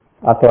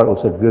I thought it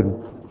was a good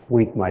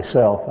week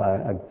myself.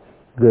 A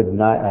good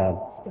night.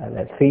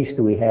 That feast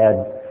we had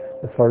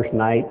the first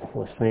night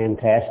was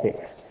fantastic.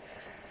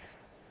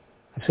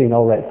 I've seen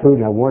all that food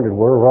and I wondered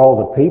where were all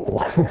the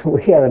people.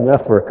 We had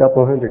enough for a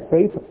couple hundred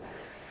people.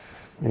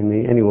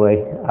 And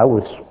anyway, I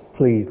was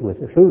pleased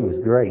with the food.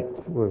 Was great.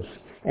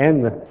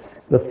 And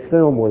the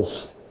film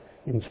was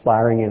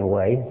inspiring in a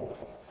way.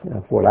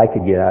 What I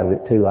could get out of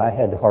it too. I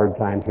had a hard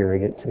time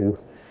hearing it too.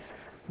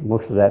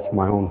 Most of that's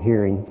my own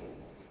hearing.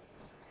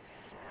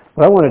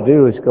 What I want to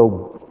do is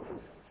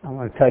I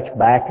want to touch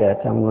back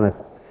I'm going to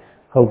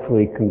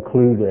hopefully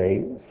conclude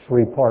a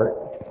 3-part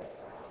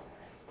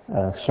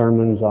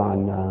sermons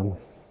on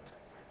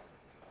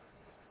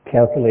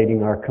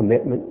calculating our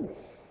commitment.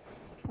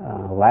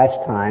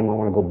 Last time, I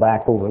want to go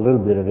back over a little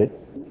bit of it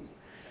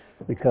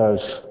because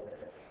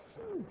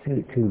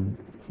to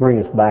bring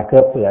us back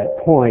up to that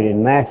point,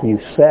 in Matthew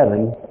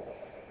 7,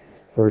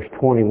 verse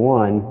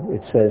 21,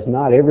 it says,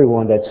 "Not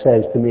everyone that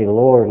says to me,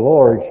 Lord,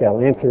 Lord, shall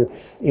enter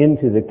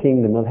into the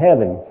kingdom of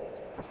heaven."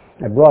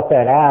 I brought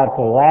that out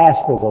the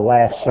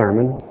last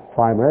sermon,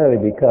 primarily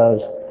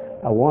because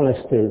I want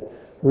us to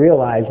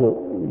realize that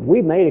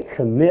we made a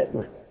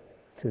commitment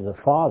to the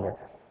Father.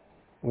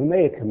 We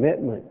made a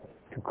commitment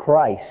to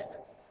Christ.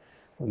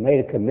 We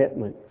made a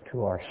commitment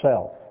to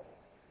ourselves.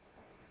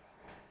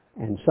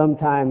 And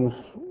sometimes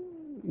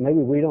maybe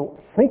we don't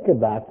think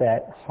about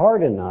that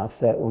hard enough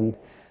that when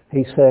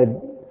he said,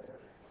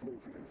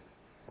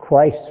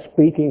 Christ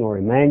speaking or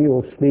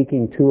Emmanuel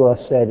speaking to us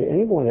said,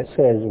 anyone that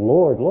says,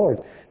 Lord, Lord,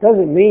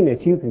 doesn't mean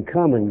that you can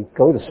come and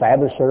go to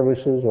Sabbath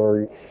services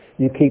or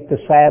you keep the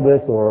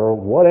Sabbath or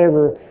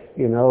whatever,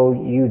 you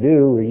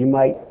do, or you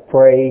might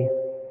pray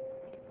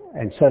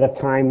and set a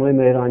time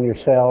limit on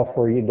yourself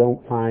or you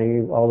don't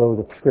find, although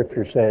the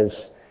scripture says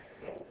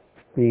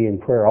be in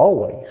prayer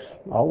always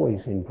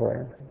in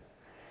prayer.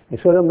 And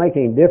so it doesn't make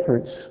any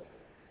difference.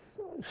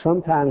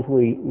 Sometimes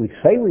we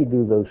say we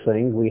do those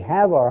things, we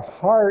have our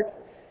heart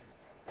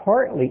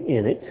partly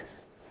in it,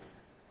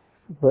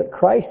 but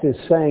Christ is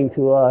saying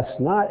to us,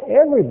 not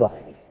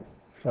everybody.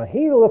 So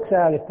he looks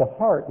out at the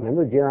heart.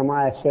 Remember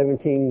Jeremiah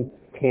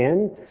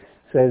 17:10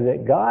 says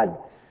that God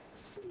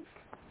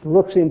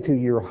looks into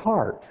your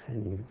heart.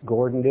 And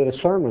Gordon did a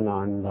sermon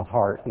on the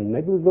heart. And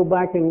maybe we'll go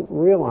back and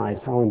realize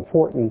how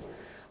important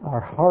our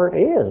heart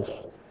is.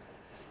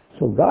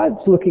 So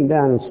God's looking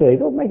down and saying, it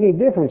don't make any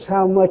difference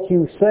how much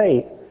you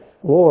say,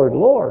 Lord,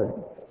 Lord.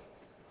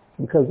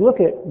 Because look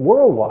at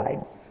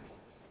worldwide.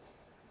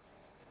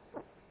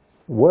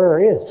 Where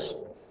is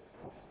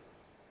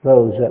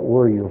those that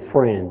were your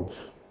friends?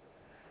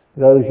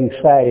 Those you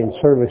sat in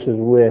services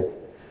with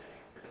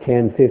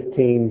 10,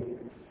 15,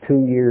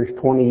 2 years,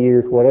 20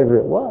 years, whatever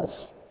it was.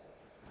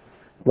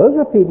 Those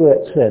are people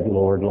that said,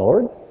 Lord,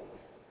 Lord.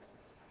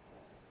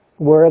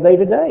 Where are they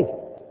today?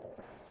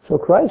 So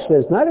Christ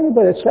says, not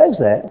everybody that says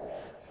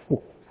that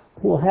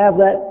will have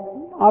that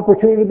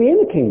opportunity to be in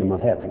the kingdom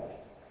of heaven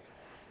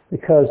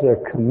because their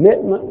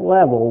commitment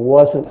level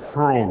wasn't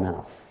high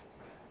enough.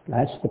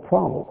 That's the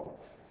problem.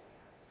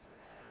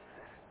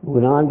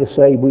 Went on to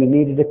say we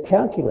needed to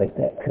calculate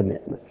that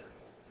commitment.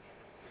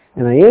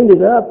 And I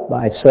ended up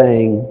by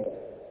saying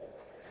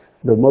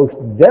the most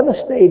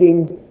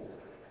devastating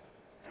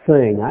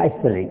thing, I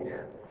think,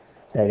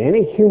 that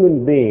any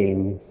human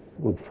being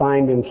would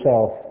find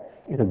himself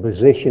in a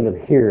position of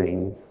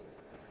hearing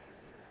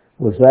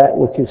was that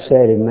which is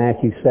said in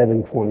Matthew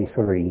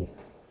 7:23.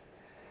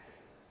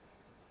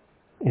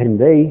 And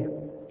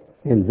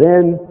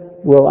then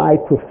will I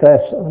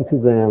profess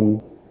unto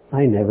them,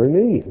 I never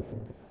knew you.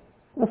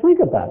 Now think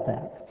about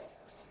that.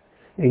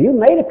 And you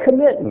made a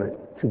commitment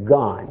to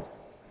God.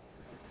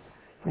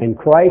 And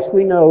Christ,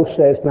 we know,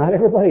 says not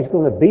everybody's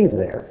going to be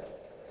there.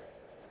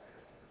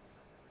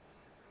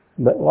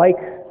 But like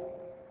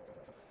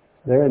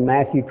there in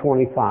Matthew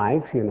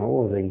 25,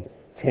 the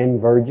 10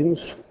 virgins,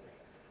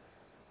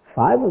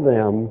 5 of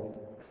them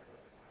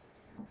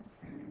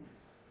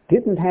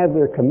didn't have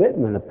their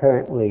commitment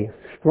apparently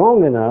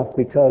strong enough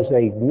because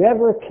they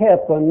never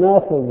kept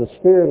enough of the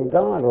Spirit of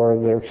God or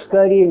their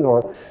studying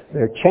or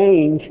their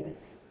change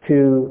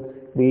to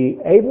be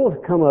able to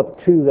come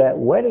up to that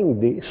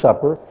wedding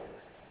supper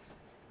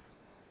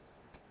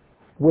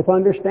with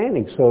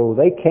understanding. So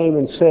they came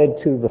and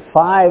said to the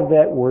 5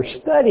 that were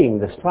studying,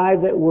 the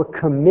 5 that were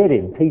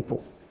committed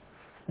people,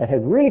 that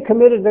had really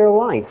committed their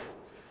life.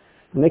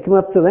 And they come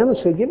up to them and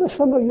said, give us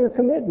some of your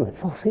commitment.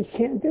 Oh, you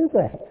can't do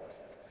that.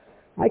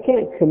 I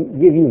can't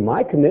give you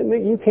my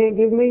commitment. You can't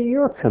give me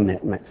your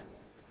commitment.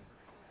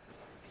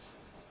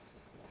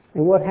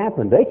 And what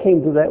happened? They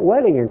came to that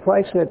wedding and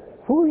Christ said,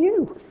 who are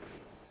you?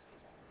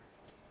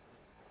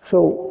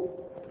 So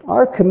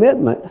our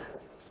commitment,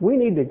 we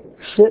need to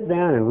sit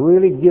down and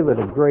really give it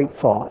a great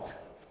thought.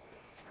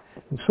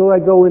 And so I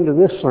go into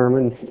this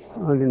sermon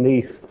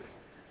underneath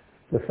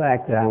the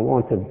fact that I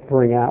want to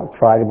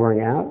try to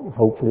bring out,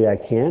 hopefully I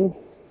can,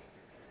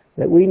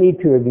 that we need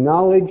to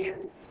acknowledge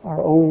our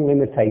own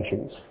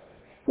limitations.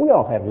 We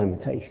all have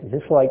limitations.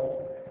 It's like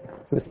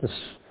with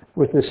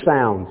the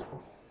sound.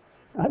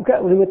 I've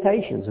got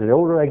limitations. The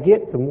older I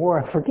get, the more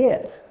I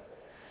forget.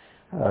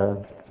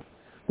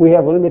 We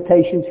have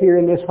limitations here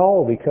in this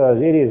hall because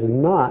it is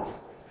not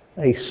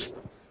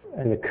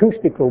an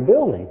acoustical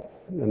building.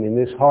 I mean,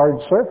 this hard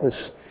surface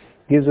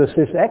gives us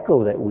this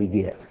echo that we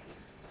get.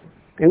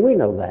 And we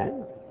know that.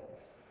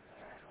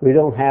 We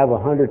don't have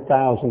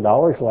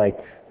 $100,000 like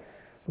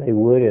they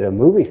would at a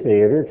movie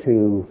theater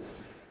to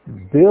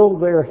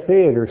build their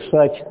theater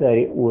such that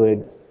it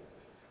would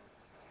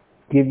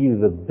give you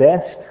the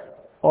best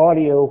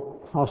audio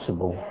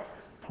possible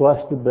plus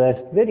the best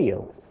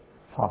video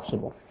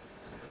possible.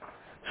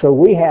 So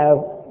we have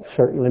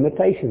certain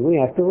limitations. We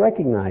have to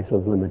recognize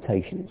those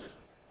limitations.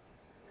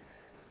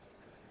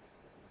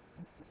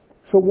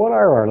 So what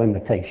are our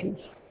limitations?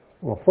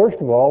 Well, first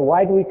of all,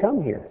 why do we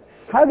come here?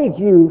 How did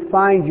you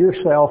find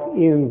yourself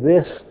in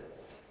this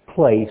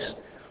place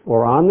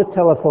or on the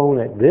telephone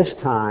at this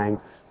time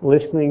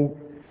listening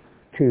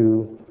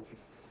to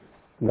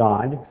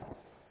God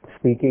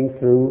speaking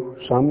through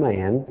some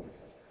man?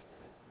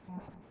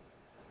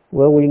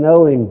 Well, we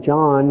know in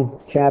John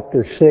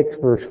chapter 6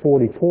 verse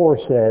 44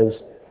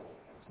 says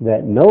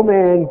that no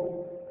man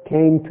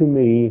came to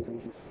me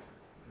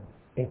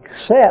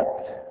except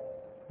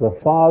the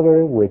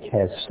Father which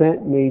has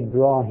sent me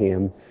draw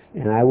him,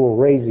 and I will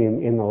raise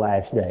him in the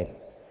last day.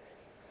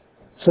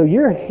 So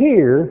you're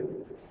here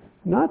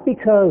not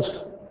because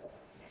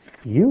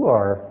you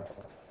are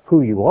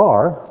who you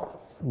are,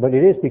 but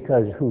it is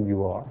because of who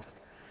you are.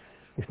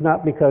 It's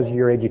not because of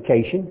your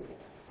education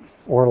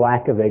or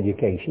lack of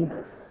education.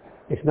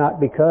 It's not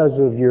because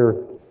of your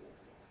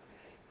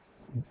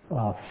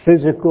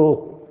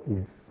physical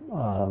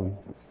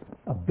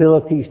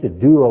abilities to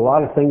do a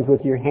lot of things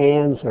with your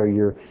hands or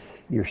your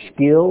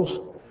skills.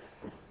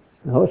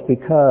 No, it's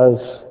because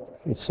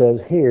it says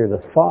here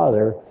the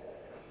Father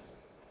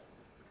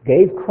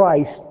gave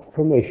Christ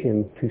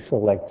permission to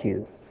select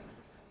you.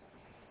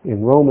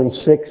 In Romans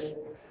 6,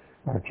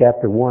 or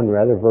chapter 1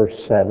 rather, verse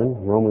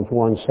 7, Romans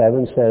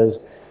 1:7 says,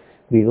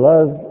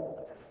 "Beloved,"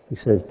 he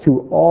says,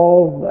 to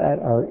all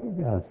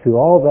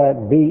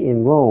that be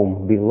in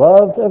Rome,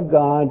 beloved of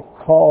God,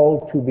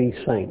 called to be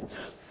saints.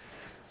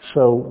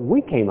 So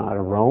we came out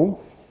of Rome,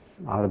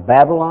 out of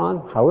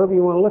Babylon, however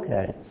you want to look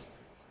at it.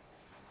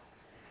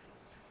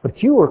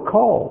 But you were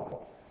called,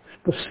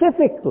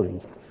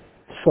 specifically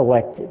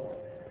selected,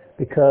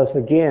 because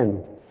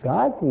again,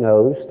 God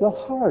knows the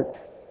heart.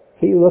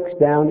 He looks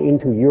down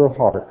into your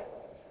heart.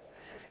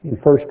 In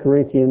 1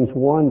 Corinthians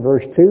 1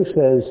 verse 2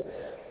 says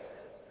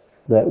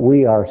that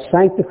we are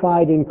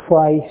sanctified in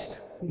Christ,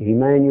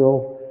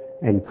 Emmanuel,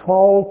 and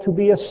called to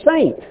be a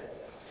saint.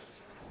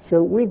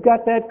 So we've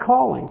got that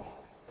calling.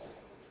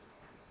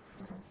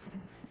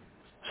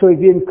 So you've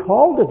been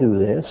called to do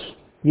this.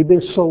 You've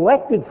been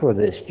selected for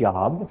this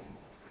job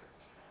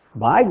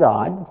by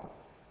God.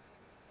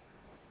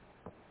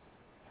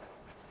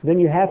 Then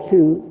you have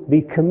to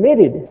be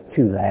committed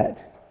to that.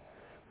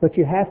 But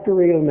you have to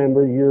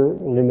remember your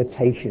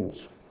limitations,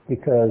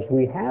 because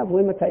we have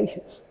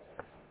limitations.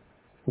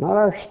 Not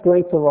our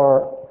strength of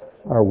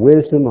our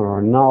wisdom or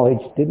our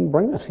knowledge didn't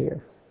bring us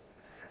here.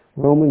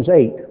 Romans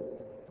 8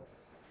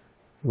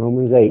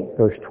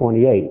 verse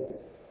 28.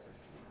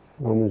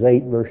 Romans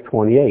 8 verse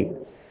 28.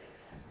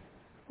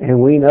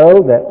 And we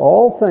know that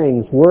all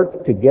things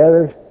work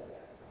together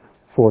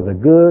for the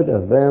good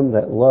of them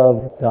that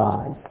love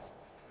God.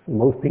 And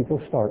most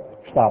people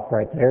stop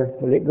right there,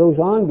 but it goes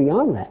on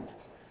beyond that.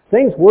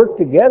 Things work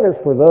together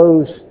for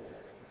those,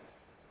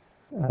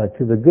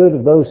 to the good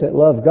of those that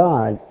love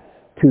God,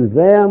 to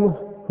them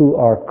who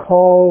are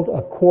called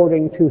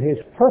according to His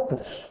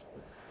purpose.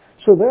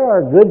 So there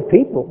are good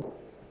people,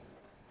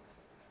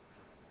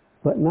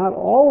 but not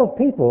all of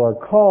people are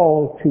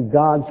called to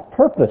God's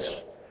purpose.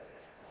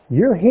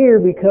 You're here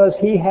because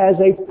He has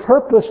a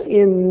purpose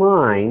in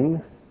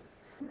mind,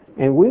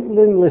 and we've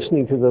been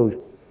listening to those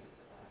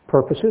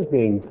purposes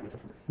being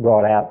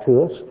brought out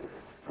to us,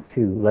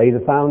 to lay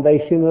the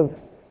foundation of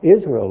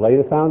Israel, lay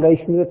the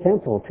foundation of the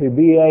temple, to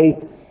be a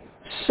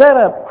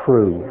setup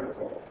crew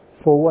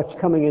for what's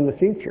coming in the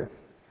future.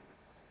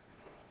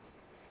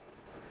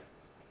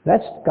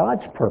 That's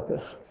God's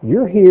purpose.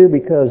 You're here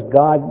because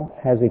God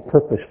has a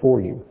purpose for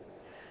you.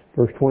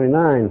 Verse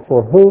 29,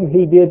 for whom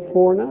He did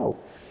foreknow.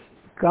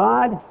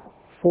 God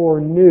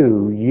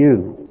foreknew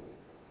you.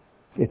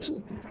 It's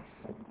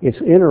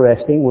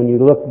interesting when you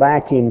look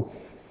back in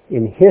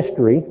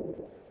history.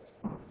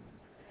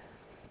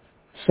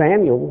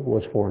 Samuel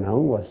was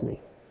foreknown, wasn't he?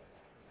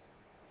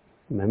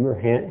 Remember,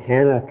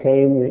 Hannah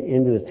came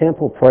into the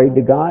temple, prayed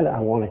to God, I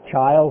want a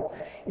child,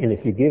 and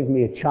if you give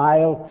me a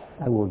child,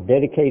 I will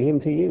dedicate him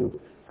to you.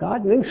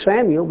 God knew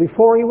Samuel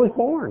before he was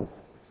born.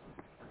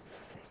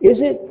 Is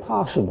it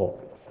possible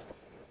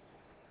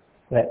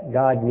that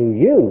God knew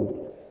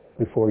you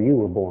before you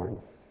were born?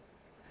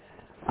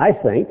 I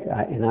think,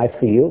 and I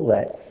feel,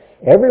 that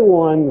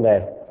everyone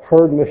that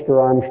heard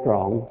Mr.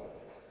 Armstrong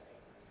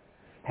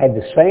had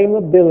the same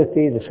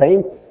ability, the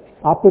same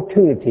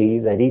opportunity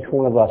that each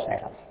one of us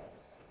have.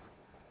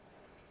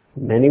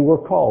 Many were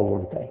called,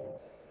 weren't they?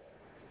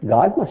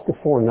 God must have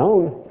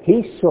foreknown.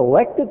 He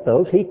selected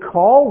those. He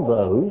called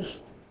those.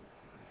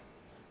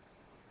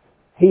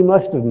 He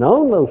must have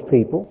known those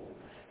people.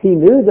 He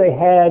knew they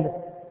had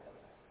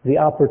the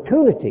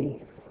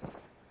opportunity,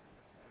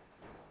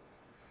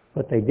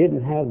 but they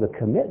didn't have the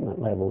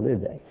commitment level,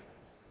 did they?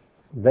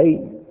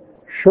 They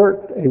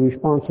shirked a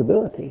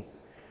responsibility.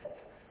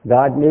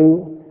 God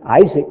knew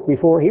Isaac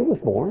before he was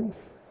born.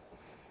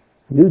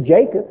 Knew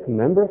Jacob,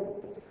 remember?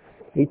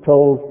 He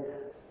told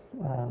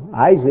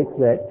Isaac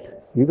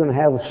that you're going to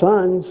have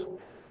sons,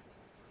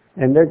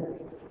 and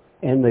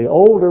the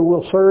older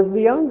will serve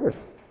the younger.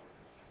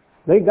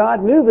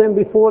 God knew them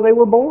before they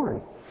were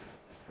born.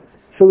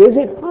 So is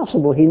it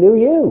possible he knew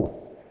you?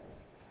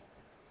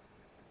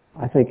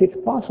 I think it's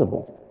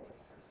possible.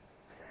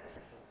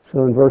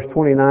 So in verse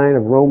 29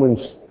 of Romans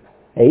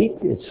 8,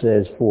 it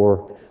says,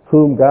 for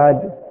whom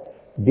God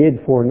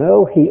did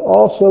foreknow, he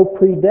also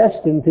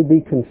predestined to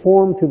be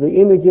conformed to the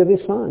image of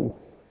his Son,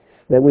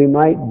 that we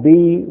might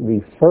be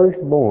the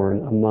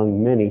firstborn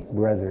among many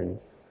brethren.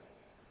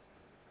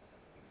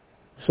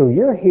 So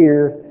you're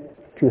here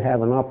to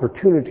have an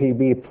opportunity to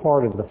be a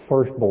part of the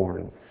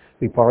firstborn,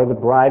 be part of the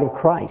bride of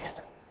Christ.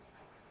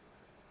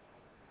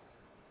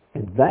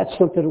 And that's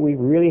something that we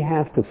really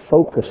have to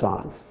focus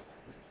on.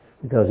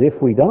 Because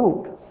if we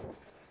don't,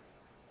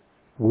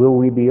 will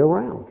we be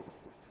around?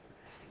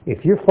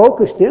 If you're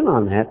focused in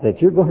on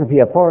that you're going to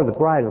be a part of the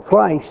bride of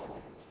Christ,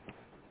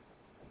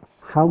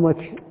 how much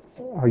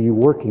are you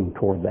working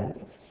toward that?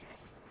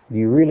 Do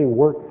you really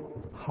work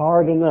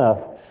hard enough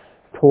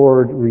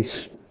toward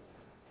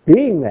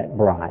being that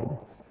bride?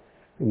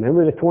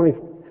 Remember the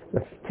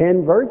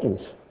 10 virgins.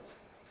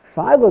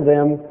 5 of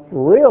them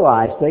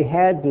realized they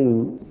had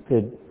to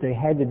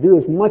do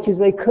as much as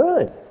they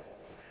could.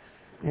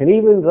 And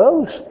even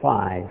those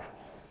 5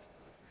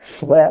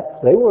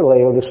 slept. They were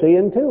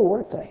Laodicean too,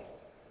 weren't they?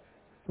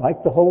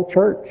 Like the whole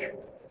church.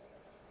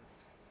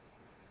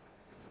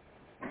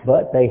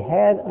 But they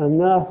had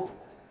enough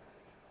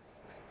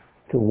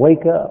to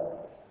wake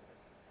up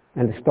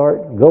and to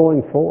start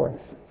going forth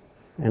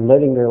and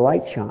letting their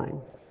light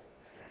shine.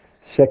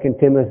 2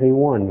 Timothy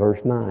 1, verse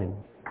 9.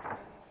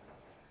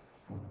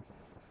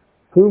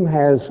 Whom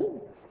has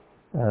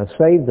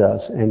saved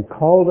us and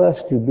called us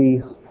with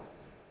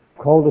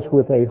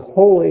a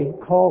holy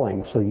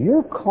calling. So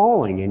you're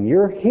calling, and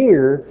you're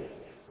here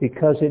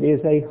because it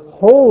is a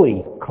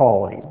holy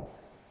calling.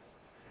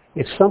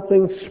 It's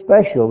something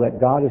special that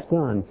God has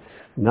done,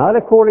 not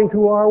according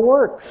to our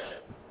works.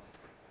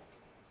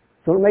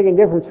 So it doesn't make any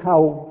difference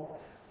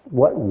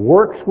what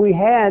works we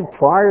had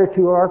prior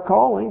to our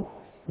calling.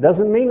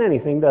 Doesn't mean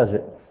anything, does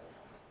it?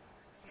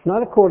 It's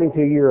not according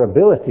to your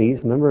abilities.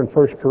 Remember in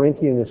 1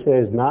 Corinthians it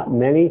says, not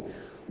many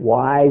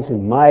wise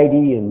and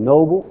mighty and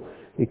noble,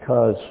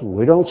 because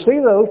we don't see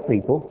those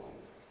people.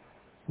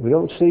 We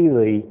don't see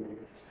the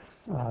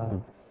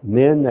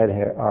men that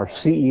are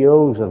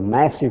CEOs of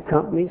massive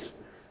companies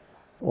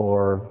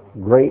or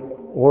great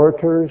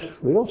orators.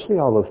 We don't see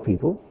all those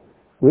people.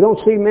 We don't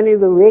see many of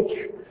the rich,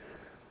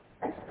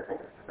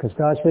 because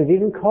God said He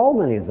didn't call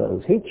many of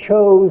those. He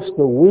chose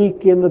the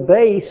weak in the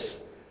base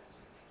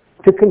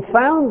to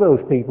confound those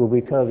people,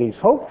 because He's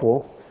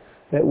hopeful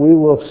that we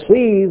will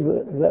see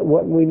that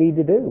what we need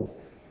to do.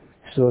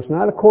 So it's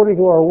not according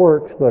to our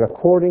works, but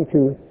according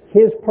to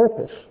His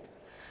purpose.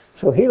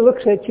 So He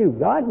looks at you.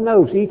 God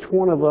knows each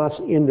one of us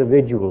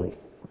individually.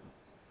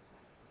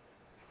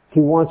 He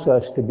wants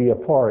us to be a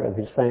part of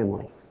His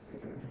family.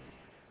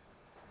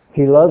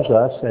 He loves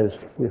us, as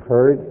we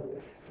heard,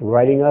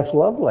 writing us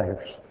love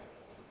letters.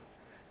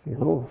 You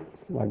know,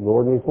 like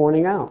Gordon was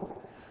pointing out.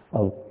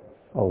 A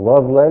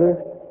love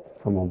letter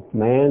from a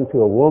man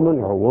to a woman,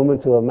 or a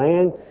woman to a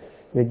man,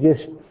 that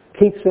just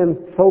keeps them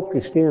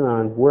focused in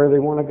on where they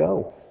want to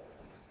go.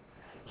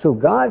 So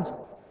God's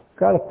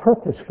got a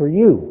purpose for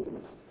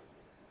you.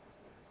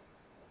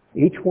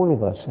 Each one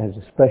of us has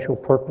a special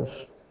purpose.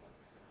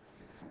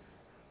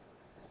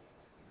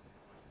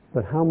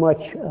 But how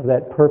much of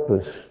that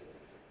purpose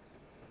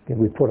did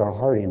we put our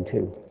heart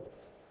into?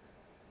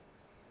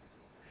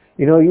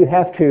 You know, you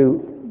have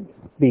to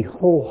be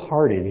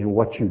wholehearted in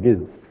what you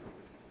do.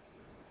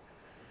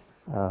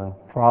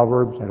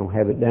 Proverbs, I don't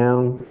have it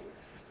down,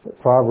 but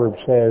Proverbs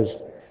says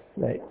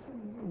that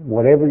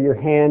whatever your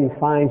hand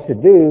finds to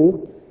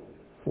do,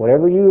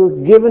 whatever you're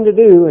given to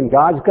do, and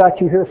God's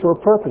got you here for a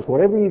purpose,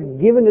 whatever you're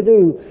given to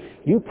do,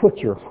 you put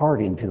your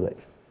heart into it.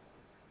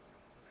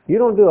 You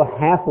don't do a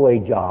halfway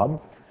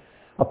job,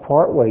 a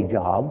partway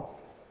job.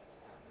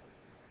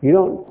 You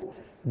don't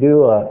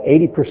do a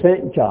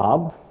 80%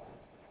 job.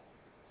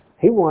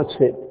 He wants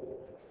it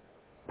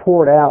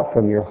poured out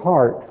from your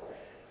heart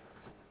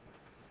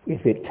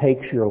if it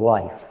takes your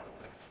life.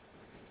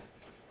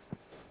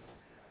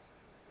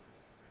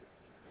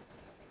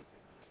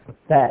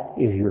 That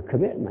is your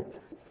commitment,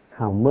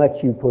 how much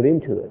you put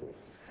into it.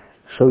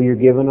 So you're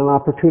given an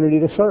opportunity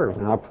to serve,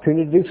 an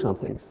opportunity to do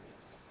something.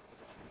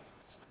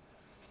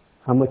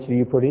 How much do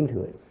you put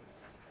into it?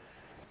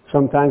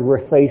 Sometimes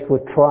we're faced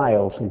with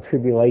trials and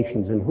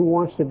tribulations, and who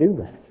wants to do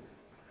that?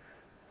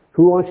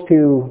 Who wants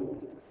to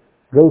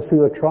go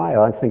through a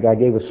trial. I think I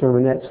gave a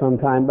sermonette some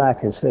time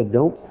back and said,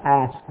 don't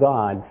ask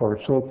God for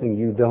something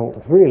you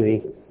don't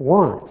really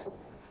want.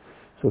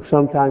 So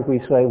sometimes we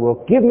say,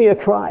 well, give me a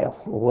trial.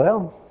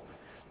 Well,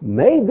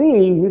 maybe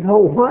you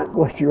don't want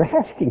what you're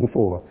asking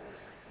for.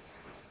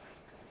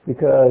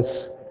 Because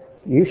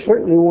you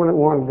certainly wouldn't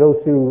want to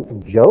go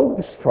through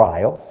Job's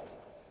trial.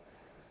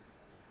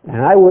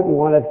 And I wouldn't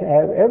want to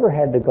have ever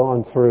had to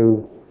gone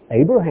through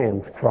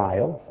Abraham's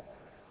trial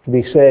to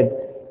be said,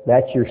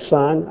 that's your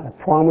son. I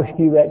promised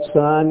you that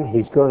son.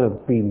 He's going to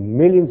be,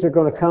 millions are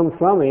going to come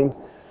from him.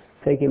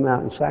 Take him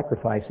out and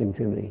sacrifice him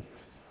to me.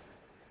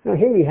 Now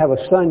here you have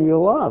a son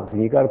you love,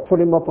 and you've got to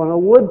put him up on a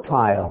wood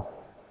pile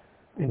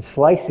and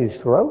slice his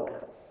throat.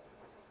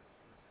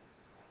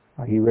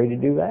 Are you ready to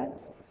do that?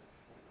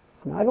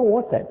 No, I don't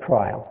want that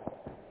trial.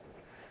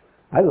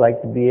 I'd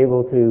like to be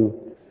able to,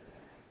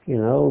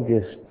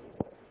 just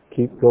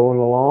keep going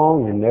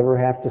along and never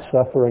have to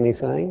suffer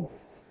anything.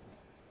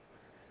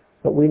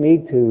 But we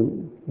need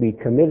to be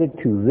committed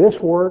to this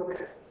work,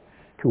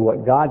 to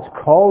what God's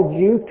called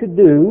you to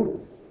do,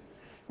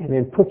 and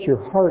then put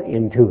your heart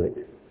into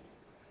it.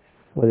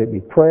 Whether it be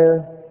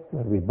prayer,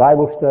 whether it be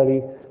Bible study,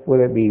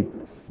 whether it be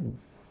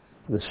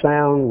the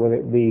sound, whether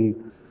it be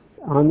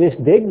on this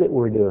dig that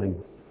we're doing.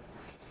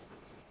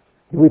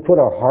 Do we put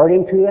our heart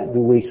into that? Do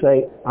we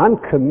say, I'm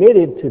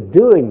committed to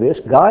doing this?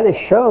 God has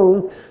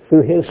shown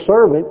through His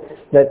servant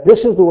that this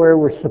is where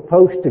we're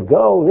supposed to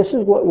go. This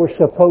is what we're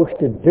supposed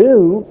to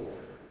do.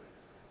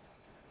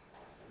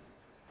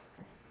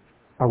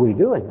 Are we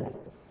doing that?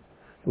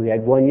 We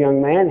had one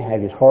young man,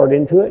 had his heart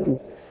into it,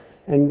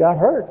 and got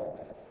hurt.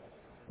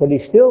 But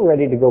he's still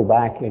ready to go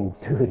back and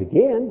do it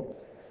again.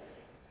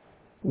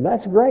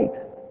 That's great.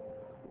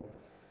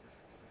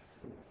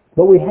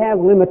 But we have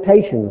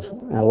limitations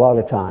a lot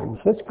of times.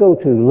 Let's go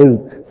to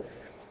Luke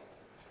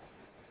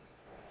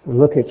and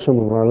look at some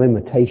of our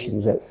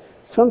limitations. That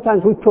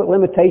sometimes we put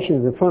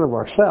limitations in front of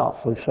ourselves.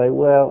 We say,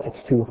 well,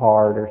 it's too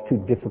hard or too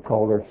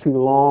difficult or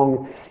too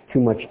long, too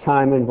much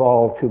time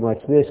involved, too much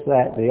this,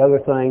 that, the other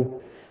thing.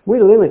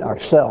 We limit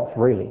ourselves,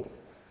 really.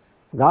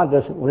 God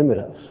doesn't limit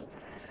us.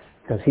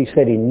 Because He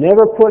said He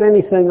never put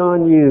anything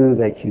on you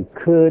that you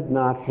could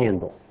not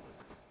handle.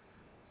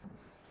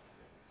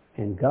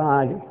 And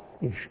God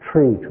is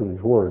true to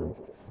His Word.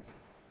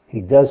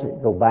 He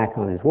doesn't go back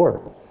on His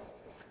Word.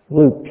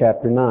 Luke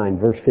chapter 9,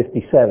 verse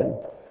 57.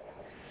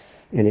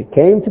 And it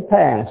came to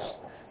pass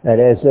that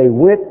as they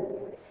went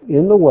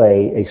in the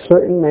way, a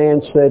certain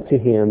man said to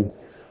Him,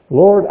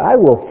 Lord, I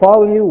will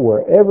follow you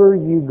wherever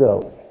you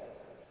go.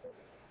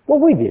 Well,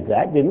 we did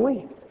that, didn't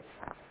we?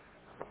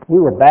 We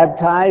were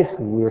baptized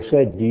and we were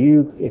said, do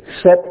you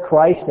accept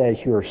Christ as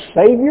your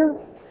Savior?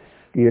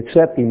 Do you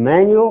accept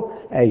Emmanuel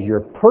as your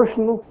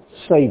personal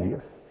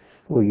Savior?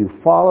 Will you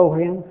follow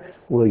Him?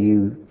 Will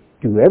you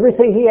do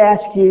everything He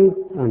asks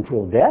you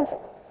until death?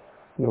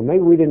 Maybe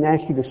we didn't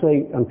ask you to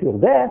say until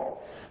death,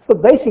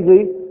 but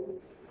basically,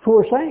 that's what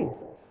we're saying.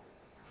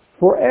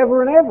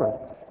 Forever and ever.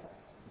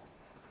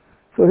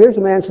 So here's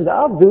a man who says,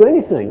 I'll do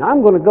anything.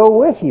 I'm going to go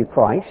with you,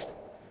 Christ.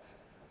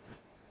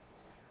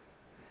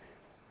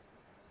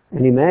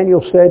 And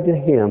Emmanuel said to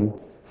him,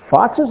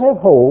 foxes have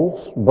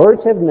holes,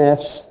 birds have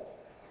nests,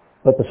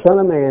 but the Son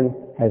of Man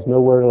has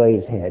nowhere to lay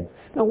His head.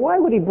 Now, why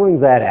would He bring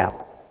that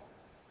out?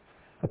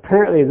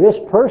 Apparently, this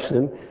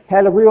person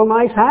had a real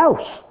nice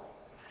house,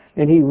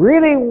 and he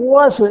really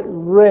wasn't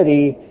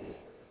ready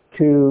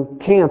to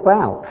camp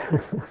out.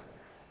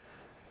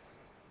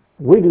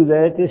 We do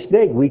that at this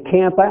day. We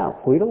camp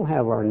out. We don't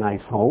have our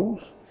nice homes.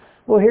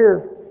 Well,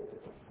 here,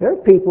 there are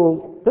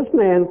people, this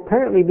man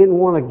apparently didn't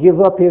want to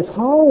give up his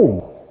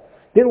home.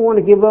 Didn't want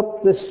to give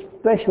up this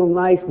special,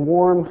 nice,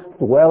 warm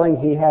dwelling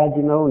he had,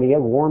 and he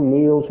had warm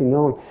meals,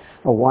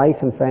 a wife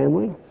and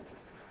family.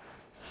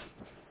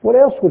 What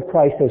else would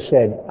Christ have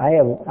said? I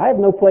have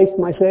no place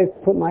myself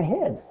to put my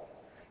head.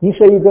 You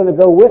say you're going to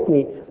go with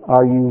me.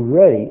 Are you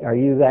ready? Are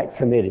you that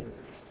committed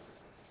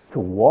to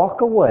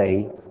walk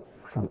away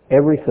from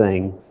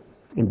everything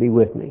and be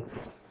with me?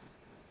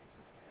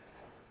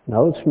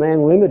 No, this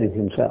man limited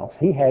himself.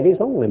 He had his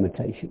own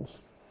limitations.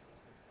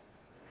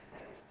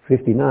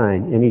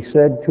 59, and he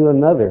said to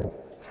another,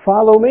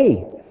 follow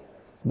me.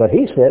 But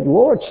he said,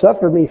 Lord,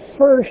 suffer me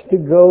first to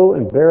go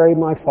and bury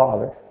my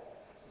father.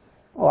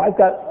 Oh, I've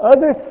got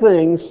other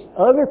things,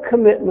 other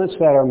commitments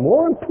that are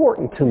more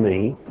important to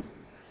me,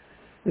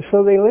 and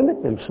so they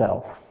limit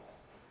themselves.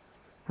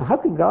 Now, how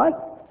could God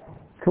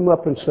come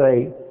up and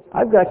say,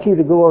 I've got you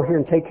to go over here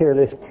and take care of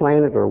this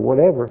planet or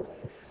whatever?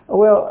 Oh,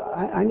 well,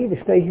 I need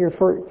to stay here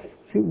for...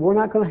 See, we're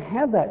not going to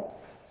have that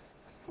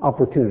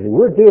opportunity.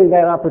 We're doing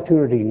that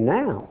opportunity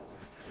now.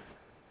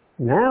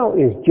 Now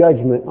is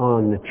judgment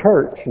on the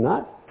church,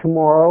 not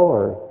tomorrow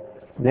or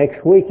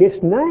next week. It's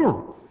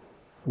now,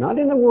 not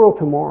in the world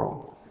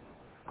tomorrow.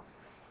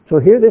 So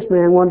here this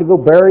man wanted to go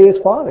bury his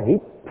father. He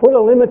put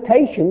a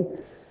limitation.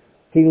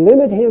 He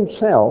limited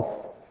himself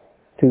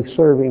to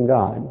serving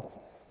God.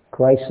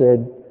 Christ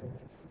said,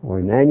 or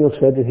Emmanuel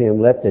said to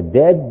him, let the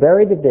dead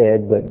bury the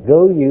dead, but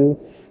go you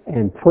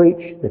and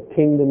preach the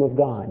kingdom of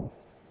God.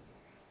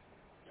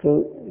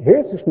 So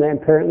here's this man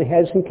apparently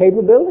has some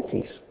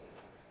capabilities.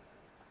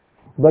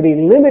 But he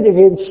limited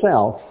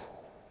himself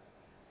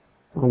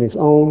on his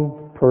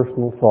own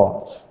personal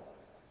thoughts.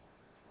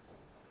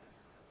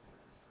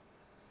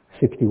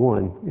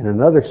 61. And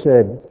another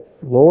said,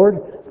 Lord,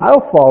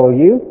 I'll follow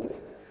you,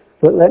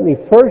 but let me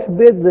first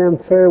bid them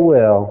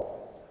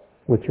farewell,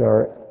 which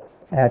are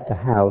at the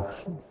house.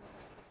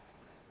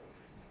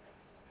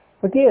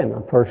 Again,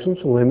 a person's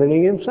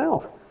limiting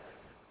himself.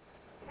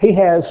 He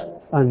has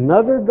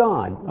another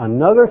God,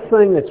 another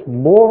thing that's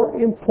more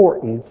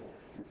important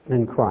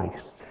than Christ.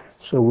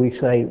 So we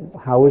say,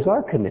 how is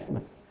our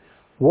commitment?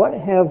 What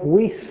have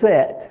we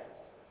set?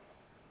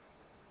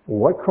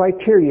 What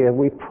criteria have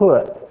we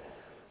put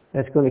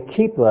that's going to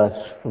keep us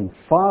from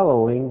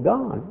following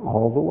God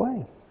all the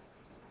way?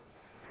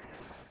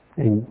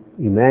 And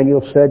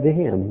Emmanuel said to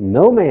him,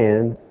 no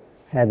man,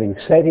 having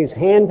set his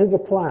hand to the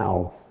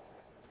plow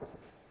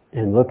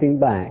and looking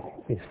back,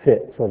 is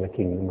fit for the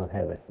kingdom of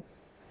heaven.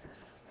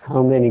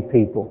 How many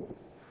people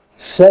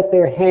set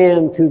their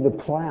hand to the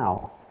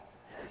plow,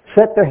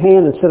 set their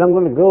hand and said, I'm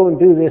going to go and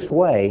do this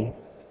way.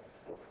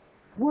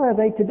 Where are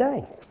they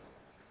today?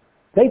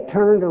 They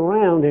turned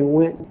around and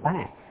went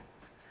back.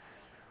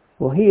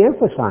 Well, he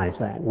emphasized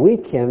that. We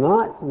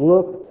cannot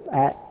look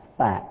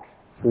back.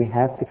 We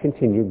have to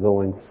continue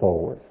going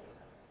forward.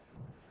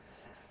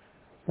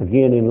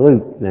 Again in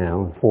Luke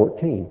now,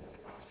 14,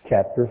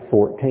 chapter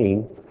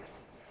 14.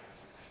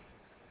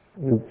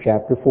 Luke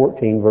chapter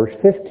 14, verse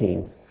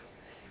 15.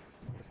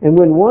 And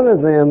when one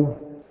of them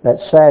that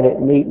sat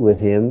at meat with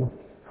him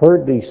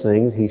heard these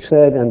things, he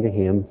said unto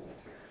him,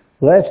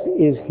 Blessed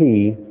is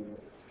he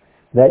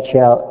that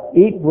shall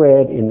eat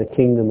bread in the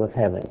kingdom of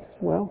heaven.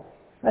 Well,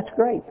 that's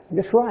great.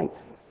 That's right.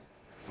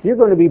 You're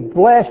going to be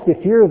blessed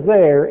if you're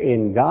there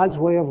in God's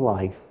way of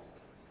life,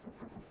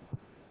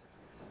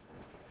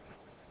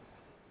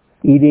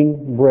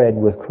 eating bread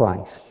with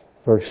Christ.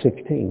 Verse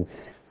 16.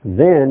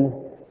 Then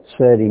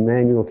said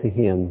Emmanuel to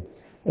him,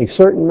 A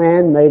certain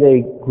man made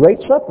a great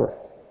supper,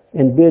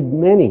 and bid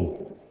many.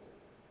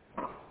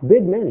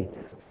 Bid many.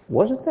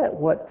 Wasn't that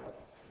what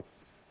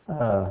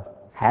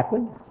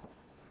happened?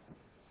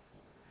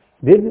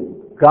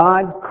 Didn't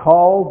God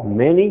call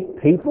many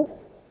people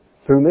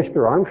through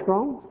Mr.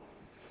 Armstrong?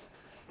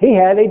 He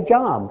had a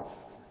job.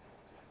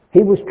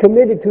 He was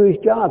committed to his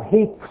job.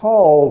 He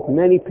called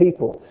many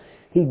people.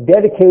 He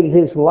dedicated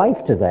his life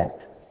to that.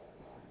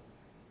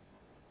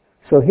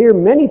 So here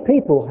many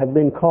people have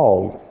been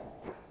called.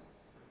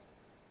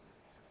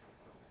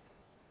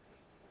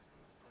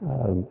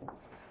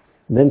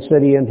 Then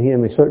said he unto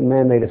him, A certain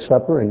man made a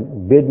supper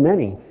and bid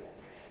many,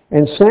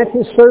 and sent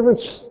his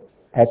servants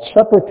at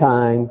supper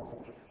time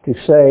to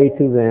say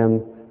to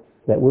them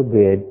that were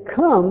bid,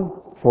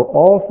 Come, for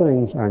all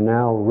things are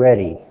now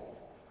ready.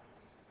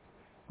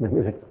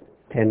 Remember the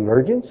 10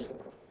 virgins?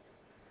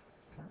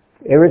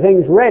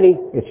 Everything's ready.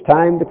 It's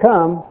time to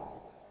come.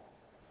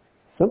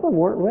 Some of them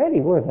weren't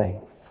ready, were they?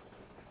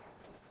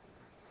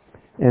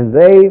 And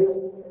they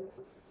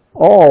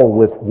all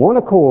with one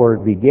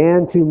accord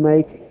began to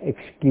make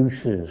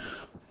excuses.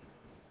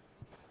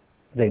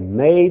 They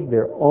made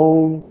their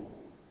own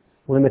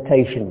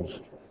limitations.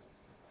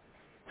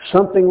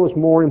 Something was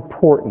more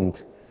important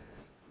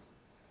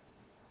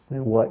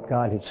than what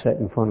God had set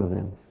in front of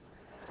them.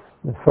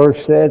 The first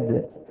said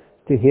that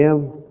to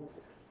him,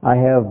 I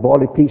have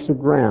bought a piece of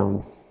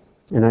ground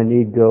and I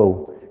need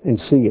go and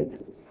see it.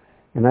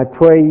 And I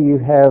pray you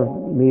have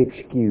me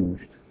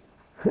excused.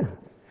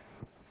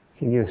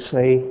 Can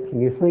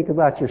you think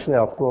about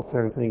yourself, go up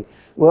there and think,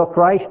 well,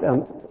 Christ,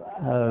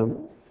 I'm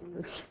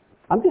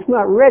just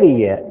not ready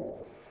yet.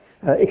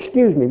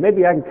 Excuse me,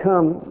 maybe I can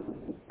come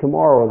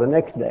tomorrow or the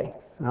next day.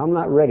 I'm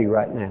not ready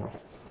right now.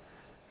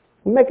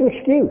 We make an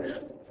excuse.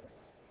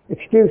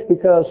 Excuse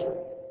because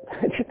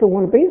I just don't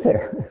want to be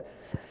there.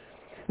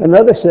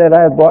 Another said,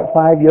 I have bought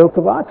 5 yoke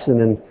of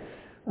oxen and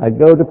I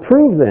go to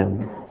prove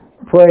them.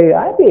 Pray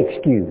I be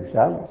excused.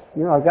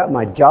 I've got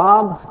my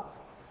job.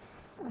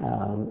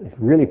 It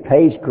really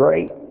pays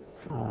great.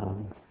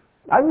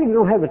 I really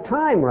don't have the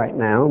time right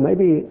now.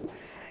 Maybe,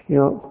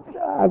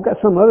 I've got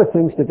some other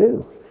things to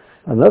do.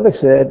 Another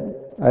said,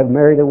 I've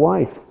married a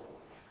wife,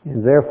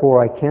 and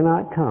therefore I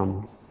cannot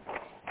come.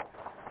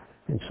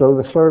 And so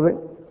the servant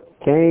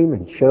came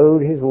and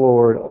showed his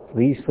Lord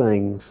these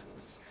things.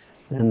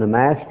 And the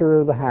master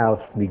of the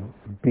house,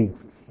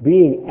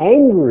 being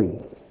angry,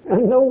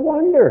 and no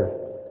wonder.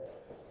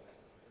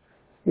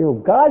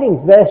 God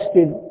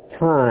invested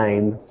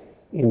time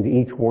into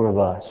each one of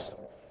us.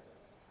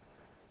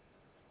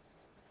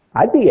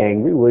 I'd be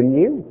angry, wouldn't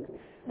you?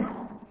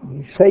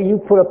 You say you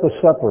put up a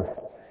supper.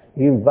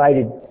 You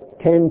invited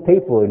 10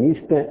 people and you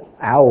spent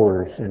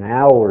hours and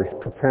hours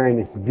preparing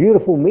this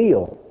beautiful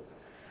meal.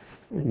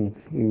 And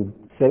you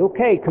say,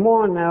 okay, come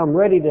on now,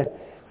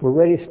 we're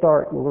ready to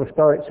start. We're going to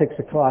start at 6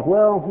 o'clock.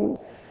 Well,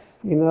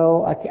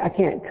 I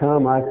can't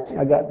come. I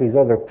got these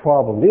other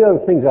problems. The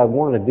other things I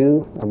want to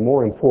do are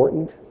more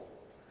important.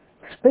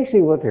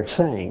 Especially what they're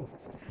saying.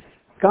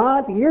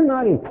 God, you're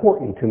not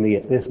important to me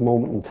at this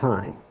moment in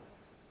time.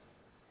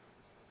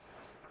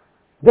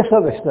 This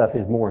other stuff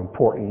is more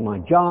important. My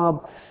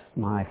job,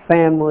 my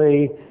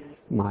family,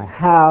 my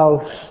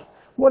house,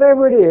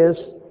 whatever it is,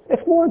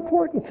 it's more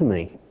important to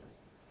me.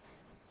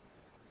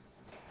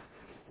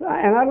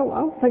 And I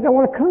don't think I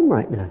want to come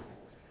right now.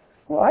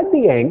 Well, I'd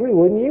be angry,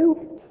 wouldn't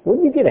you?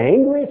 Wouldn't you get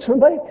angry at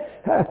somebody?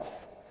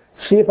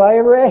 See if I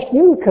ever asked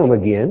you to come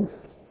again.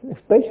 That's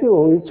basically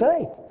what we'd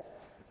say.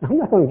 I'm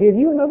not going to give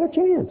you another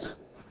chance.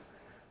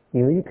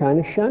 You kind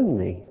of shunned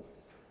me.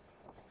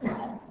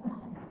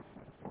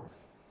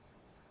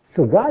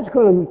 So God's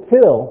going to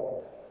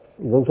fill,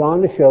 it goes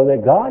on to show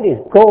that God is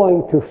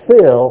going to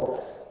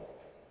fill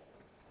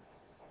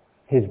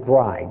His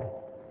bride.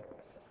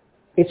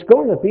 It's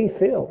going to be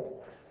filled.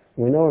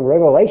 We know in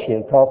Revelation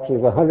it talks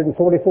of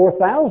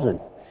 144,000.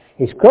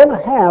 He's going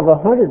to have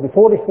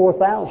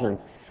 144,000.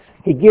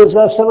 He gives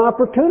us an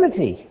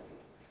opportunity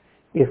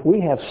if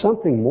we have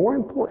something more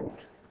important.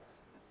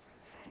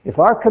 If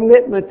our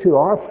commitment to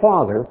our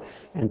Father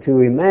and to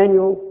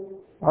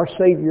Emmanuel, our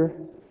Savior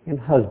and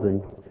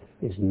husband,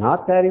 is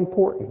not that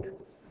important,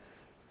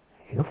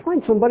 you'll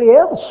find somebody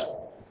else.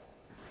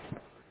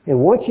 And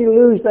once you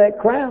lose that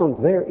crown,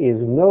 there is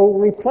no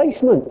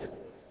replacement.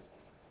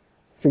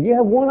 So you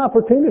have one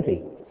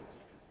opportunity.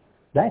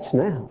 That's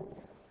now.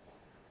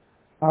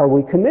 Are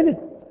we committed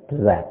to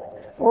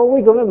that? Or are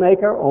we going to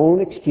make our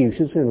own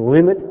excuses and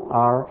limit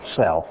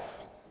ourselves?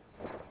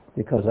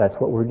 Because that's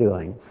what we're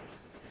doing.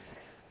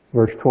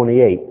 Verse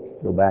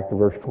 28. Go back to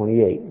verse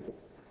 28.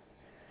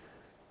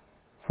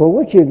 For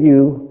which of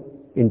you,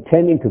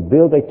 intending to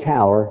build a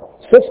tower,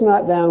 sits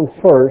not down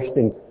first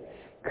and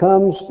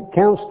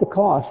counts the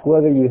cost,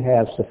 whether you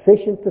have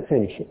sufficient to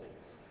finish it?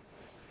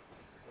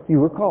 You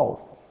were called.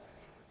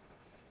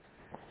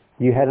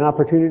 You had an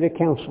opportunity to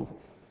counsel.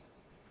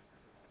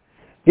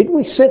 Did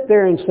we sit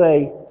there and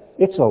say,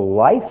 it's a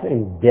life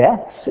and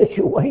death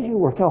situation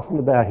we're talking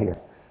about here?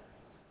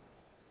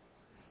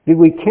 Did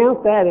we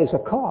count that as a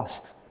cost?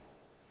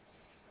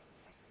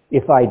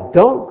 If I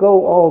don't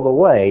go all the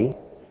way,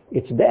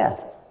 it's death.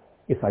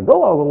 If I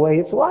go all the way,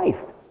 it's life.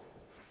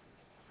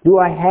 Do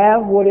I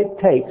have what it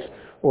takes,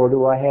 or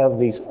do I have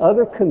these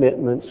other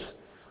commitments,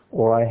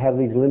 or I have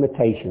these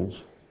limitations?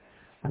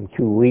 I'm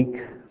too weak.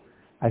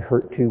 I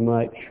hurt too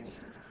much.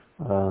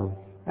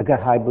 I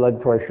got high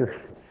blood pressure.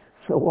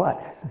 So what?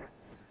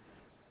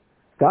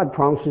 God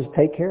promises to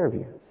take care of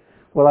you.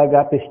 Well, I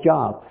got this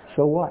job.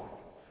 So what?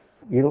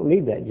 You don't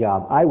need that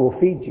job. I will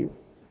feed you.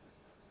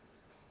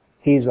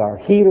 He's our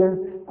healer,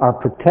 our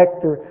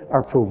protector,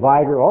 our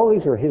provider. All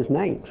these are His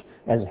names.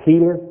 As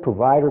healer,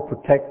 provider,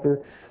 protector,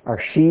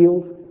 our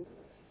shield,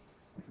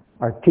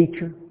 our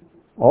teacher.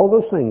 All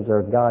those things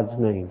are God's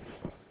names.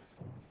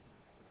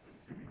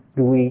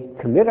 Do we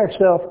commit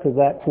ourselves to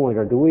that point,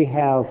 or do we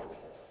have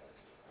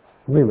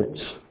limits?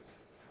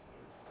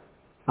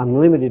 I'm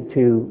limited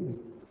to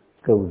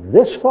go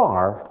this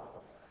far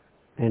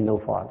and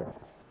no farther.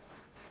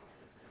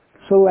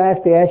 So I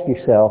have to ask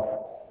yourself,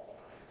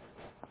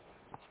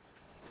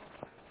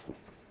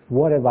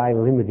 what have I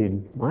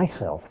limited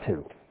myself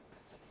to?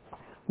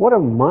 What are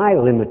my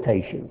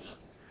limitations?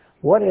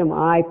 What am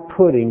I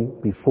putting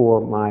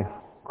before my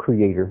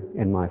Creator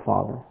and my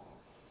Father?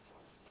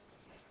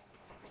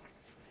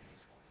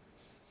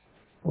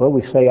 Well,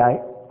 we say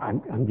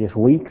I'm just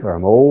weak, or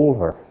I'm old,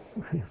 or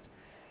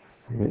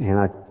and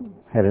I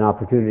had an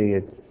opportunity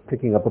of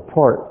picking up a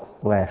part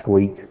last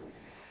week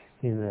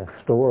in the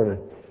store. The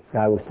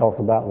guy was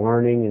talking about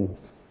learning and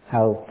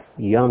how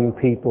young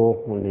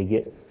people, when they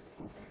get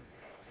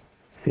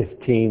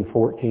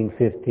 14,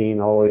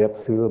 15, all the way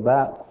up through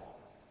about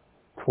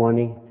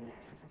 20,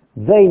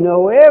 they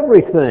know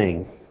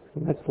everything.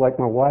 And that's like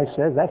my wife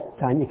says, that's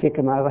the time you kick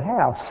them out of the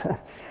house.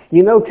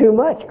 You know too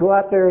much. Go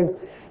out there and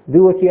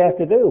do what you have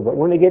to do. But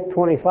when they get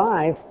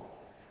 25,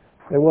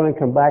 they want to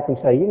come back and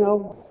say,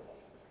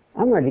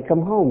 I'm ready to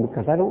come home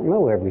because I don't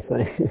know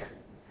everything.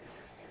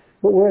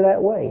 But we're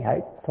that way.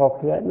 I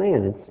talked to that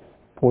man and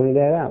pointed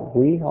that out.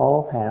 We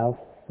all have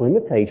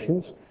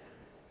limitations.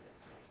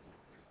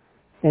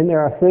 And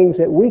there are things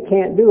that we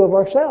can't do of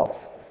ourselves.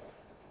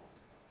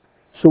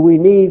 So we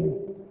need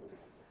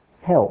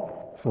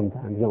help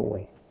sometimes, don't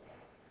we?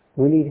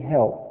 We need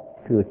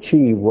help to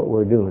achieve what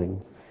we're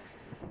doing.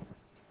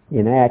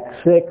 In Acts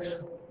 6,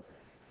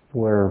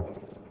 where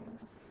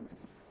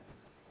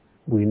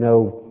we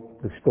know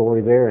the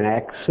story there in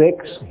Acts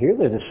 6, here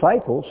the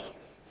disciples,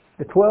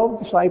 the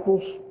 12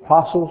 disciples,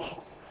 apostles,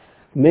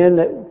 men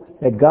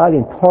that God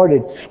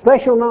imparted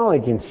special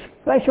knowledge and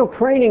special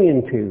training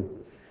into,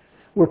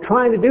 were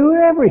trying to do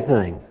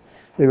everything.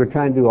 They were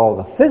trying to do all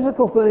the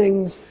physical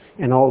things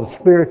and all the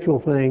spiritual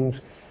things,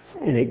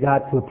 and it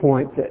got to the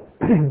point that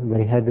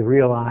they had to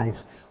realize,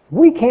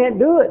 we can't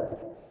do it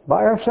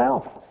by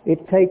ourselves.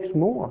 It takes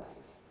more.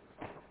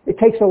 It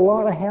takes a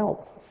lot of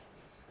help.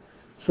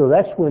 So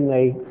that's when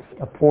they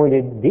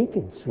appointed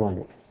deacons,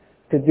 wasn't it?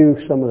 To do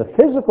some of the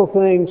physical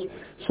things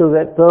so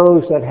that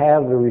those that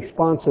have the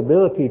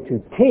responsibility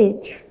to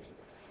teach,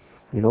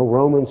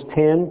 Romans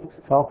 10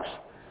 talks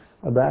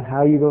about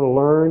how you're going to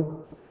learn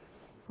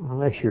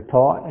unless you're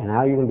taught. And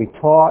how you're going to be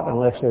taught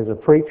unless there's a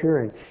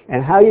preacher.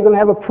 And how you're going to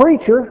have a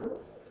preacher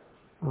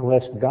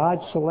unless God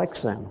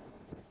selects them.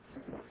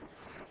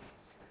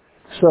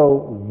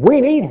 So we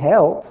need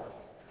help,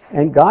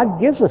 and God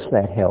gives us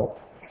that help.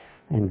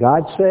 And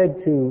God said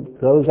to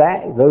those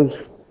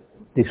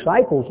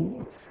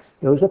disciples,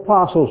 those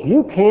apostles,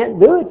 you can't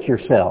do it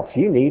yourself.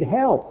 You need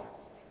help.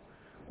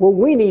 Well,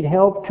 we need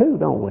help too,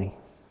 don't we?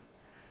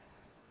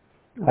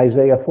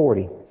 Isaiah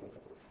 40,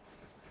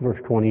 verse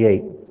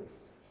 28.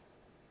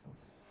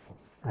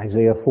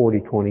 Isaiah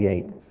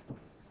 40:28.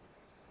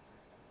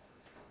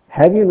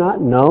 Have you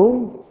not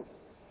known?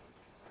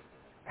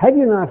 Have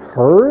you not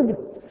heard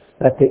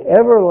that the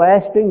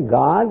everlasting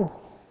God,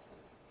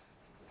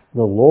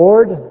 the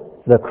Lord,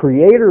 the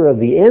Creator of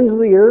the ends of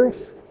the earth,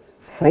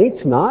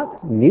 faints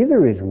not,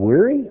 neither is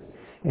weary,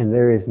 and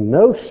there is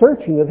no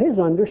searching of His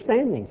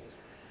understanding?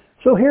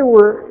 So here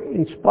we're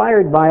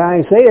inspired by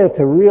Isaiah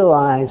to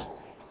realize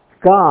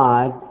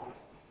God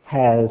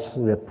has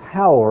the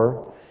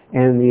power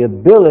and the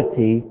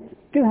ability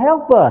to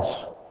help us.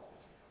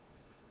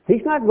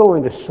 He's not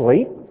going to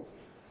sleep.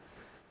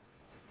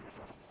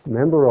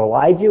 Remember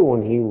Elijah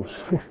when he was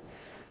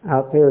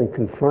out there and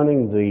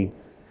confronting the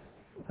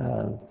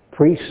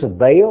priests of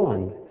Baal,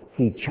 and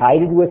he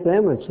chided with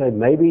them and said,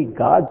 maybe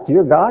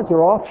your gods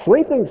are off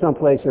sleeping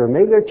someplace, or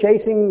maybe they're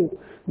chasing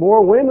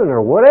more women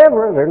or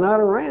whatever. They're not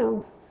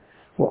around.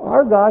 Well,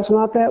 our God's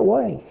not that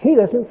way. He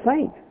doesn't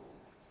faint.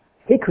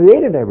 He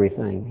created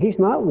everything. He's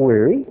not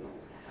weary.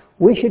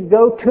 We should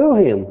go to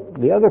Him.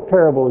 The other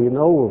parable, of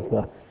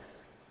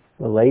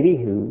the lady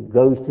who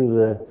goes to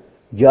the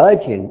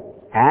judge and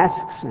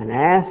asks and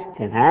asks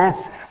and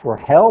asks for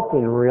help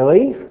and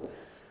relief,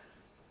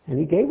 and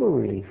He gave her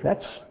relief.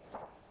 That's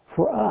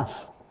for us.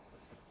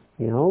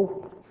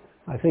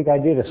 I think I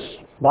did a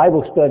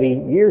Bible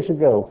study years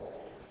ago.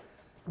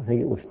 I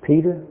think it was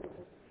Peter,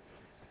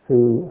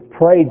 who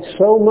prayed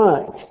so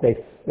much they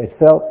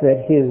felt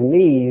that his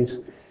knees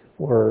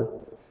were,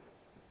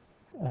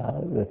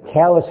 the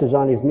calluses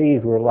on his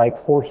knees were like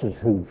horses'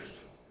 hoofs,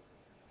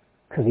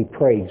 because he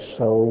prayed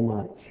so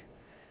much.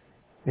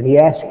 And he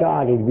asked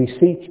God, and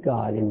beseeched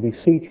God, and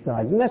beseeched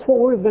God. And that's what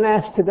we've been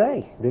asked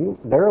today.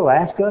 Darrell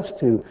asked us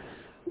to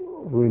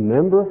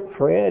remember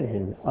Fred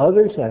and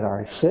others that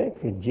are sick,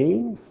 and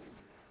Jean.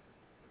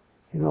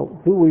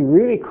 Do we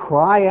really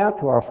cry out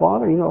to our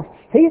Father?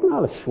 He's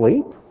not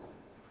asleep.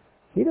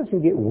 He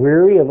doesn't get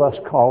weary of us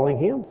calling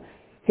Him.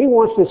 He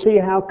wants to see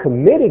how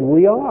committed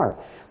we are.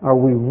 Are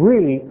we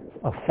really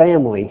a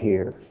family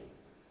here?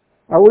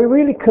 Are we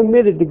really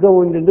committed to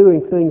going to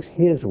doing things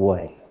His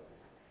way?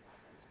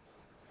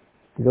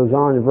 It goes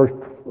on in verse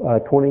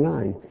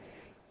 29.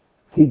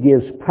 He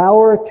gives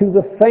power to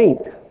the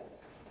faint.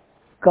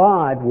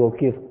 God will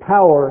give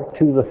power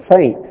to the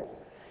faint,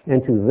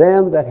 and to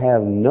them that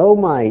have no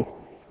might,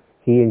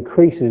 He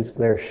increases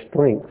their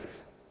strength.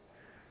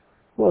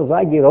 Well, as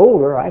I get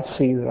older, I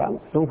see that I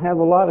don't have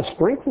a lot of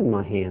strength in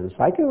my hands.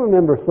 I can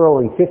remember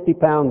throwing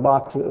 90-pound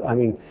boxes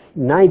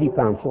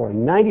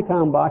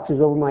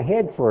over my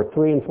head for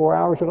 3 and 4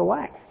 hours at a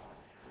whack.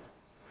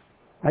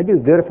 I do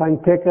good if I can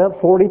pick up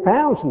 40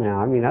 pounds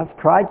now. I've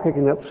tried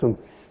picking up some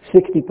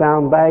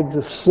 60-pound bags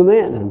of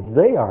cement, and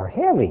they are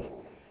heavy.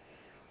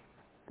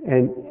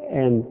 And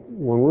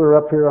when we were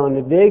up here on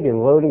the dig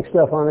and loading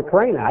stuff on the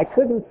crane, I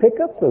couldn't pick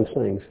up those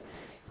things.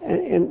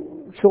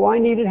 And so I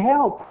needed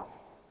help.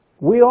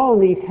 We all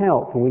need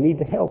help, and we need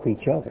to help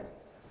each other.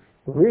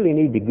 We really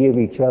need to give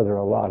each other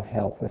a lot of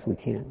help if we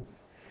can.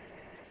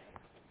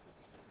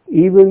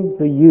 Even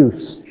the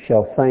youths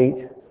shall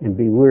faint and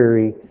be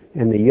weary,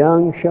 and the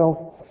young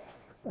shall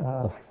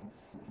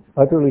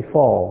utterly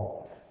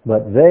fall.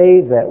 But they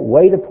that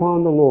wait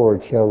upon the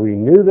Lord shall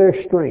renew their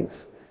strength.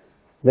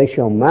 They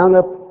shall mount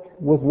up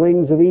with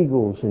wings of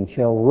eagles, and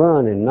shall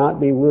run and not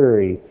be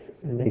weary,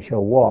 and they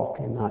shall walk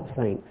and not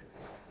faint.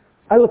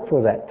 I look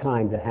for that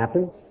time to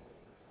happen.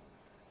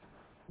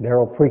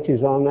 Darrell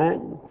preaches on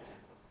that,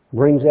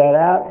 brings that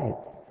out. It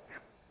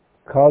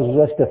causes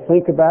us to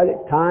think about it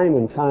time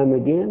and time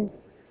again.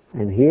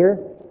 And here,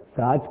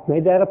 God's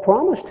made that a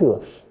promise to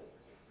us.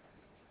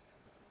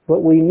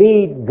 But we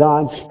need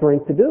God's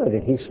strength to do it.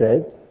 And He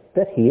said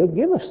that He'll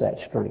give us that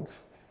strength.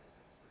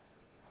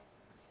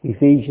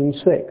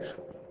 Ephesians 6.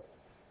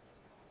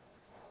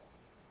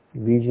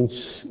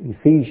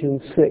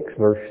 Ephesians 6,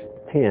 verse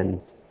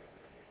 10.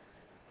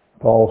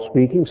 Paul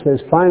speaking says,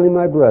 finally,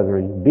 my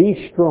brethren,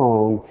 be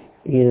strong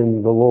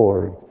in the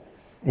Lord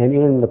and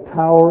in the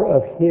power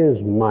of His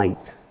might.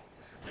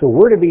 So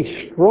we're to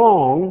be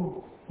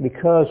strong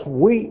because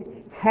we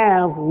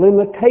have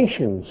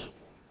limitations.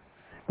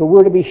 But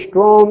we're to be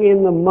strong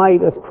in the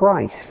might of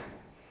Christ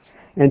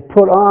and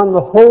put on the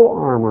whole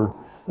armor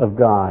of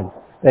God,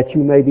 that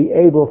you may be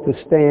able to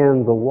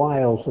stand the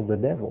wiles of the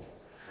devil.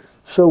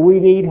 So we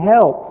need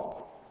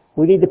help.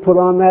 We need to put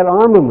on that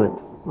armament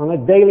on a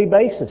daily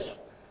basis.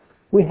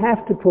 We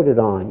have to put it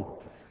on.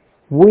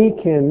 We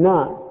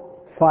cannot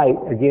fight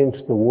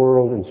against the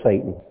world and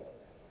Satan.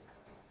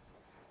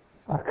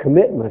 Our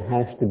commitment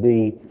has to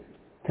be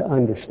to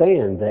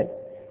understand that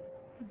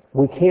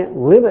We can't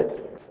limit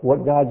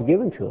what God's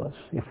given to us.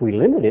 If we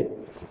limit it,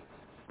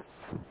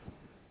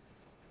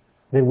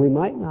 then we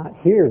might not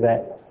hear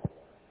that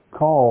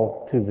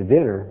call to the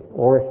dinner.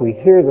 Or if we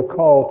hear the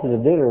call to the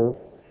dinner,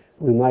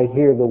 we might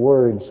hear the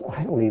words,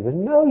 I don't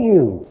even know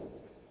you.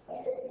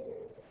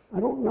 I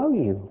don't know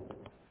you.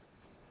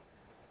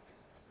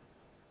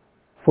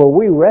 For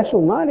we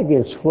wrestle not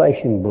against flesh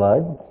and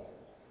blood,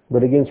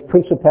 but against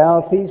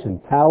principalities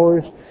and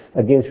powers,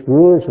 against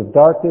rulers of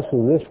darkness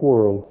of this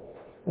world,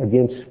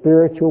 against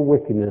spiritual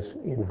wickedness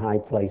in high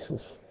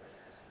places.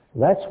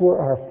 That's where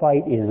our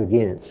fight is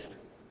against.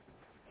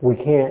 We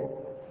can't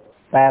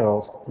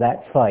battle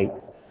that fight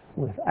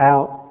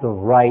without the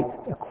right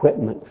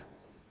equipment.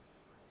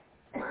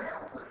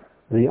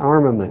 The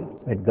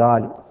armament that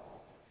God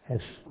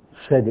has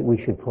said that we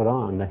should put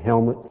on, the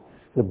helmet,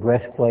 the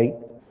breastplate,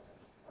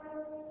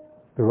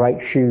 the right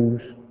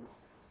shoes,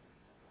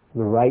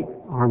 the right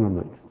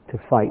armament to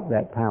fight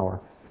that power.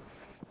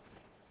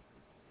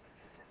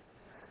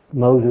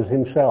 Moses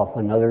himself,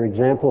 another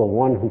example of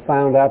one who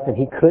found out that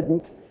he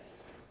couldn't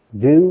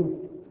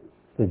do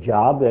the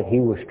job that he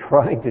was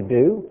trying to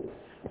do.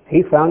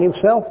 He found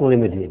himself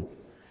limited.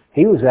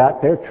 He was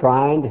out there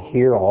trying to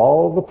hear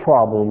all the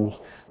problems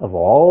of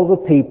all the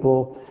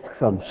people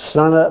from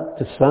sun up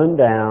to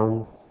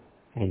sundown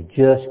and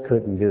just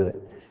couldn't do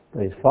it.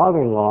 But his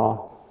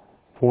father-in-law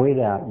pointed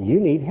out, you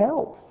need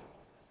help.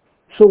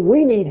 So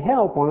we need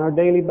help on our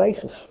daily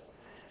basis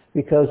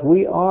because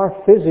we are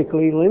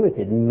physically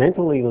limited,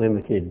 mentally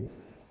limited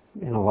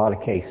in a lot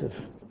of cases.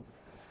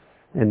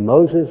 And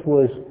Moses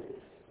was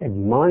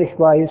admonished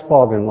by his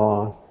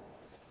father-in-law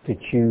to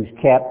choose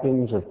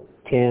captains of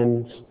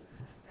tens,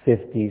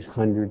 50s,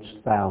 hundreds,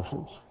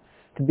 thousands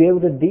to be able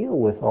to deal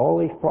with all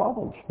these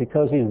problems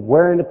because he's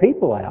wearing the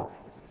people out.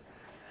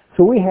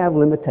 So we have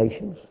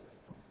limitations.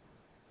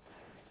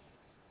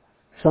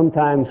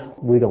 Sometimes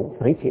we don't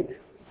think it.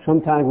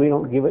 Sometimes we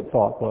don't give it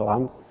thought.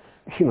 Well,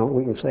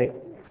 we can say,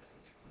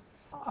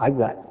 I'm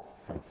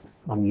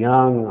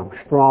young, I'm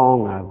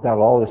strong, I've got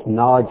all this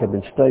knowledge, I've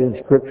been studying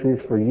the scriptures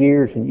for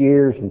years and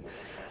years, and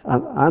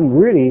I'm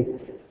really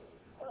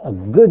a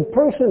good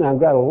person, I've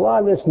got a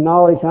lot of this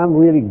knowledge, I'm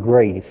really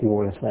great, if you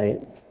want to say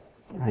it.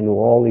 I know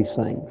all these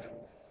things.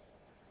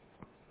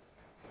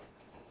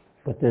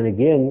 But then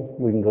again,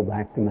 we can go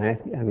back to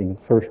 1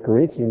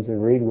 Corinthians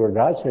and read where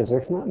God says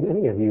there's not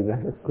many of you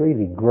that are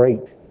really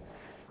great,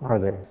 are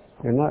there?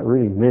 There are not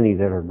really many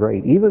that are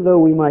great. Even though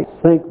we might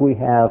think we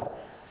have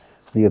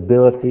the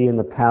ability and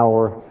the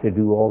power to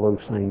do all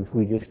those things,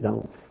 we just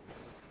don't.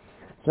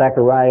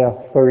 Zephaniah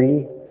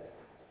 3,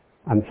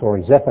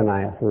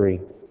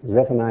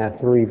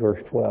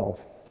 verse 12.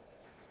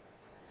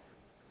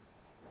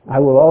 I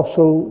will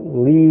also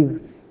leave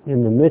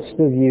in the midst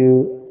of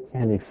you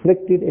an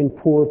afflicted and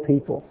poor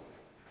people.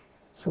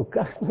 So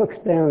God looks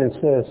down and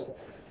says,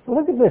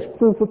 look at this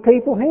group of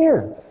people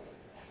here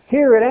at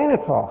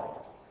Anathoth.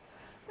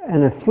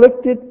 An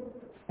afflicted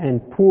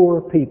and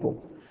poor people.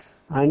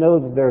 I know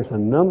that there's a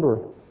number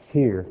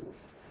here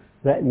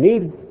that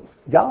need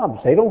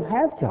jobs. They don't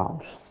have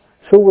jobs.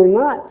 So we're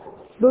not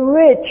the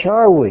rich,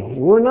 are we?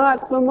 We're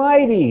not the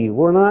mighty.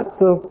 We're not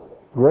the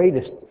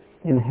greatest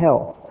in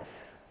health.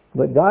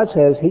 But God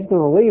says He's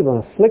going to leave an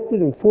afflicted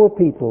and poor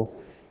people,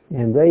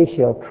 and they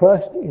shall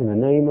trust in the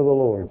name of the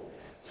Lord.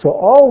 So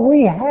all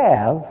we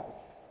have,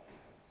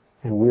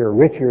 and we are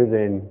richer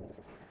than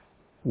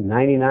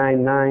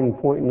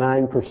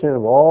 99.9%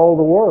 of all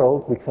the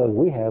world because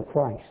we have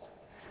Christ.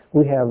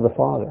 We have the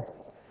Father.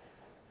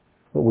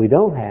 What we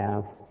don't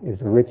have is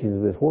the riches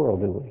of this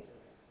world, do we?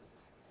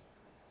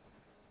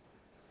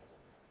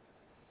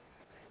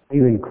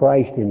 Even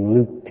Christ in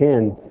Luke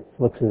 10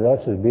 looks at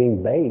us as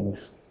being babes.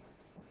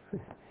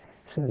 It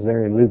says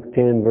there in Luke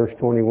 10 verse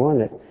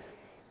 21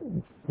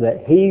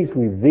 that He's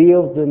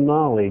revealed the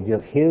knowledge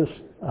of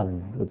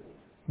the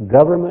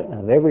government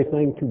of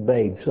everything to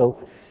babes. So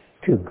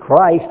to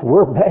Christ,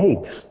 we're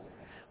babes.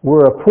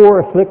 We're a poor,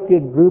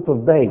 afflicted group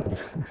of babes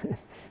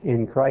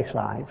in Christ's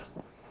eyes.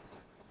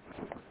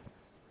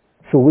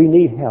 So we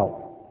need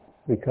help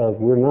because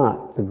we're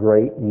not the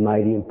great and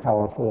mighty and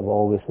powerful of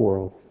all this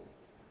world.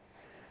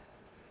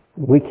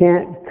 We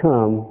can't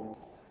come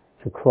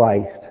to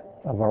Christ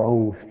of our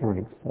own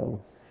strength.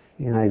 So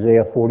in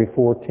Isaiah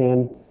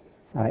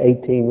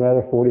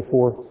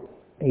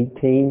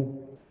 44:18,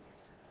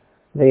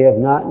 they have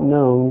not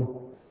known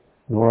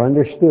nor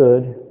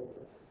understood,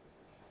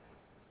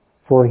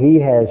 for He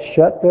has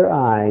shut their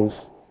eyes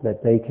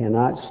that they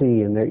cannot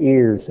see, and their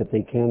ears that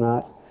they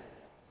cannot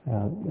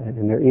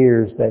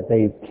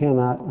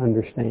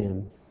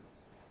understand.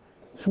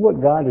 This is what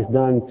God has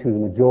done to the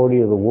majority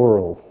of the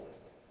world.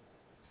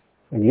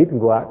 And you can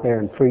go out there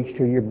and preach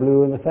till you're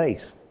blue in the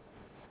face.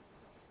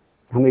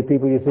 How many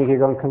people do you think you're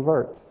going to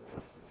convert?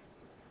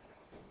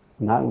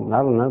 Not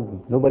enough.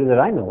 Nobody that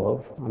I know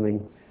of. I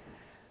mean,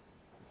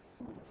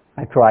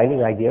 I tried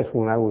it, I guess,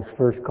 when I was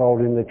first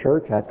called in the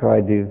church. I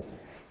tried to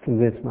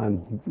convince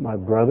my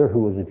brother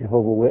who was a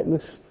Jehovah's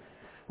Witness.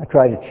 I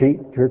tried to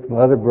church my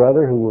other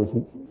brother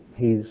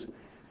he's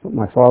But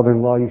my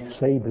father-in-law used to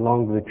say he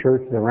belonged to the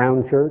church, the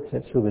round church.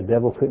 That's so the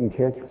devil couldn't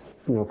catch,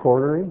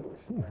 corner him.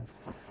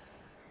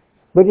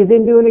 But it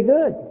didn't do any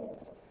good.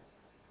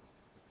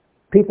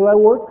 People I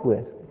worked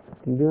with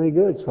didn't do any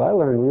good. So I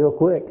learned real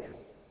quick.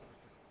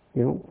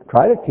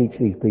 Try to teach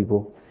these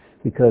people,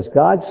 because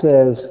God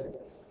says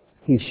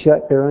He's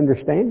shut their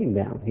understanding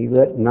down. He's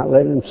not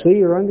letting them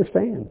see or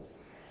understand.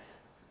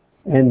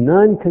 And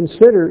none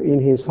consider in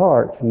his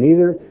heart,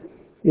 neither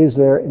is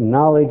there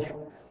knowledge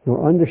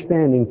nor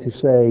understanding to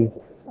say,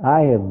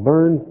 I have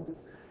burned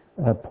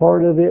a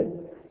part of it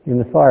in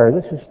the fire.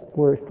 This is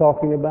where it's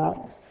talking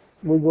about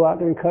we go out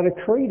there and cut a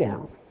tree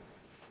down.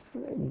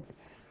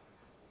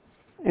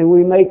 And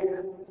we make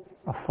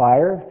a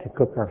fire to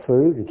cook our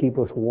food, to keep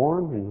us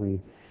warm, and we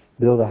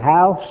build a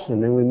house,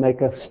 and then we make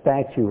a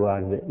statue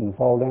out of it and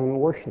fall down and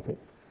worship it.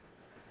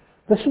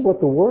 This is what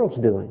the world's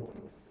doing.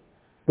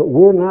 But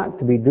we're not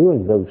to be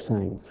doing those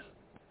things.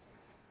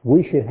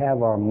 We should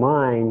have our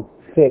mind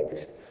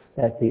fixed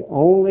that the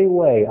only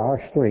way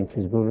our strength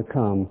is going to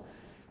come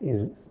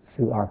is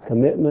through our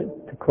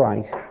commitment to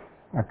Christ,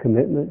 our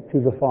commitment to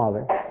the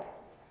Father,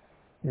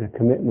 and a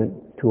commitment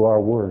to our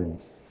Word.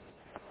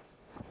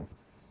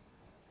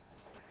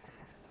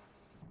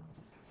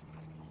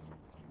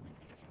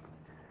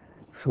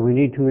 So we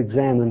need to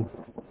examine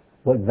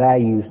what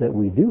values that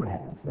we do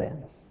have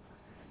then.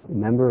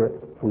 Remember,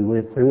 we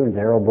went through and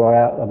Darrell brought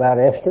out about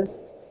Esther.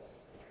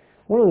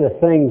 One of the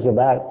things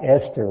about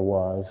Esther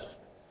was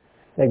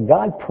that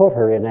God put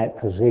her in that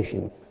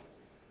position.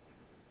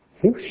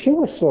 She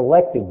was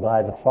selected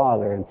by the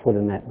Father and put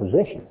in that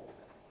position.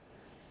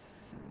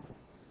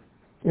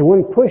 And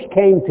when push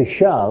came to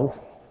shove,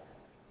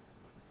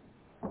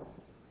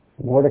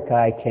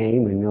 Mordecai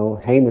came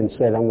and Haman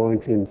said, I'm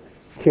going to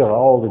kill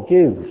all the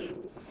Jews.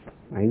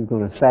 He was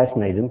going to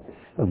assassinate him.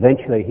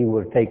 Eventually he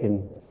would have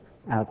taken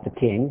out the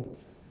king.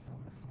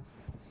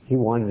 He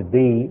wanted to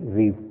be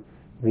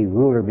the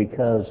ruler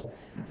because,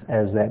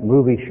 as that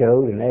movie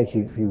showed, and as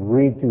you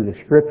read through the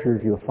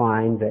scriptures, you'll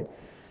find that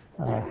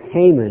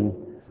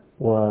Haman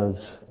was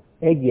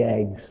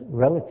Agag's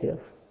relative.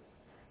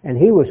 And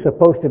he was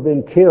supposed to have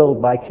been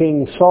killed by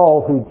King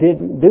Saul, who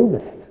didn't do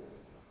that.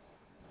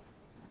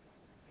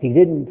 He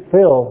didn't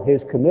fill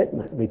his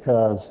commitment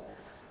because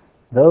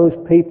those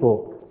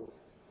people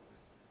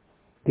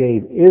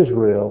gave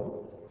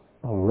Israel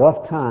a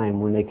rough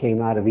time when they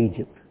came out of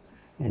Egypt.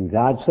 And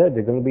God said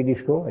they're going to be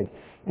destroyed.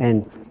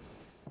 And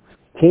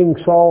King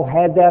Saul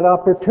had that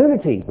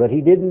opportunity, but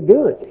he didn't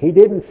do it. He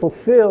didn't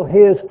fulfill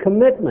his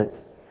commitment.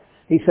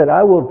 He said,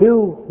 I will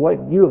do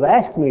what you have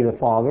asked me, the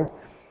Father,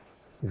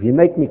 if you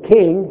make me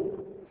king.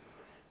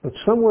 But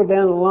somewhere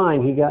down the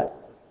line he got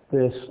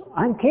this,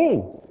 I'm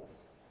king.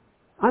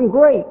 I'm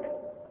great.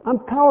 I'm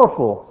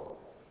powerful.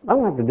 I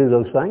don't have to do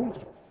those things.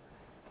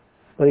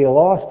 But he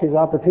lost his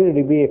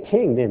opportunity to be a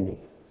king, didn't he?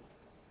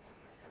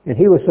 And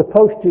he was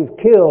supposed to have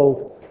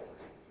killed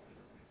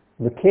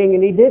the king,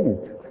 and he didn't.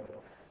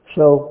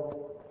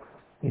 So,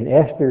 in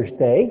Esther's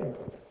day,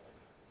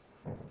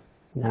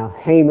 now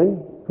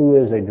Haman,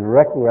 who is a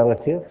direct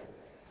relative,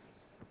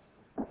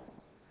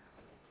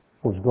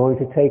 was going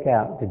to take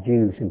out the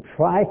Jews and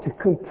try to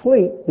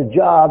complete the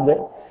job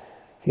that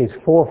his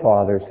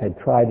forefathers had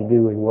tried to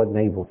do and wasn't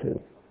able to.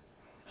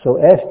 So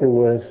Esther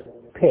was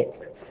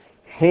picked,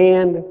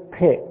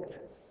 hand-picked.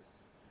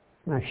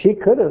 Now, she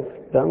could have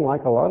done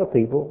like a lot of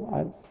people. I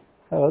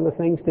had other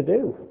things to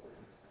do.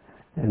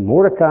 And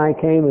Mordecai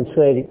came and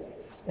said,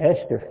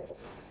 Esther,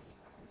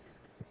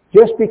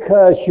 just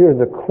because you're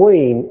the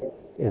queen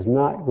is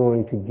not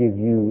going to give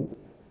you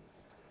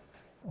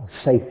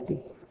safety.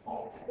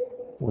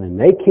 When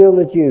they kill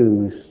the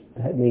Jews,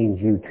 that means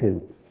you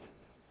too.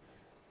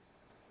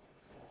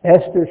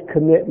 Esther's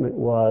commitment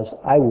was,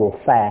 I will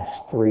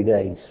fast 3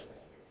 days.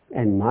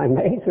 And my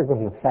maids are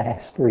going to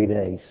fast 3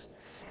 days.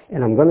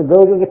 And I'm going to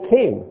go to the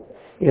king.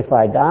 If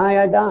I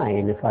die, I die.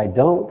 And if I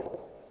don't,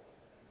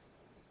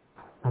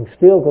 I'm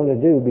still going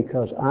to do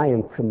because I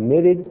am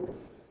committed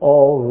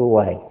all the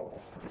way.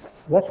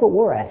 That's what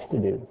we're asked to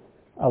do.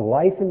 A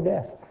life and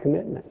death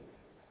commitment.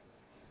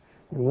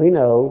 And we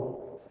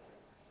know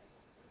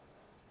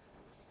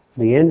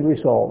the end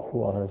result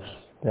was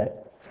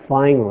that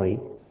finally,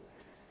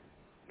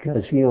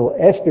 because,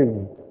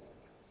 Esther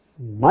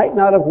might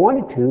not have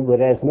wanted to,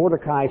 but as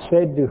Mordecai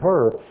said to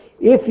her,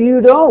 if you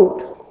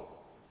don't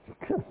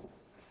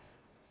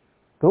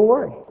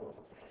worry,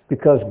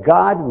 because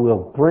God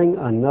will bring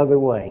another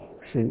way.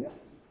 See,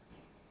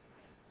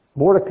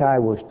 Mordecai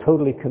was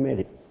totally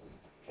committed.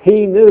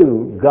 He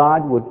knew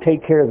God would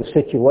take care of the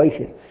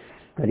situation,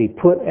 but he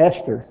put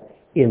Esther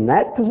in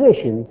that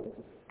position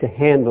to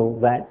handle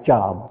that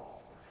job,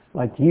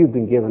 like you've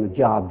been given a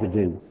job to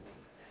do.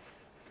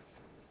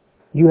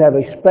 You have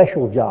a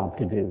special job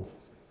to do.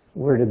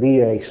 We're to be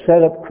a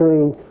setup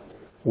crew.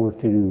 We're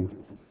to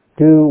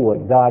do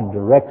what God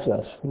directs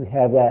us. We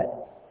have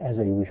that as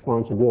a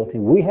responsibility.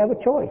 We have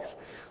a choice.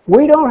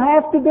 We don't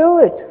have to do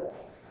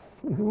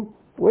it.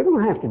 We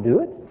don't have to do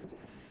it.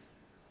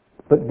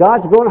 But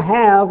God's going to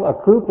have a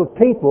group of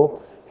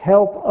people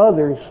help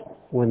others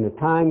when the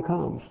time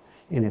comes.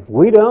 And if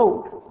we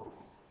don't,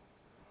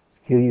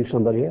 He'll use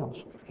somebody else.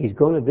 He's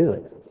going to do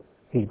it.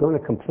 He's going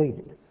to complete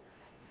it.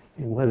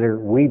 And whether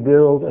we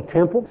build a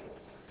temple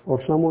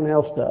or someone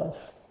else does,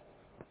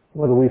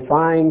 whether we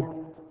find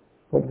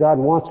what God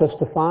wants us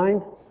to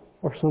find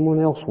or someone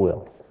else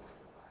will.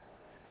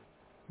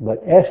 But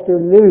Esther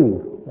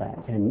knew that,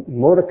 and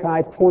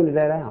Mordecai pointed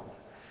that out.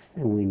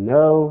 And we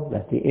know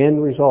that the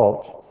end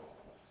result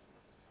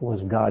was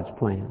God's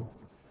plan.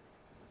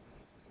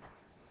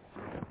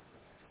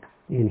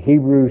 In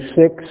Hebrews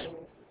 6,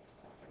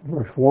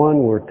 verse 1,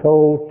 we're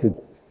told to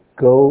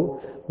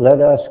go,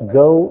 let us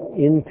go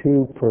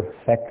into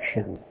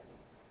perfection.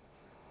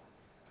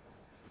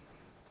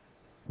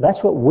 That's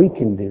what we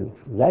can do.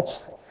 That's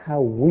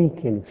how we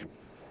can,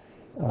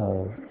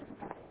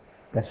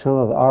 that some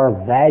of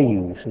our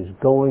values is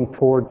going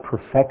toward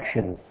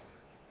perfection.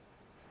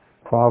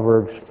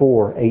 Proverbs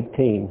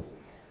 4:18.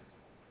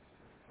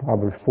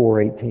 Proverbs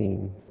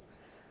 4:18.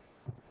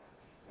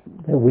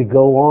 That we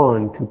go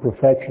on to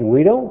perfection.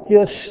 We don't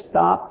just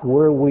stop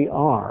where we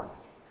are.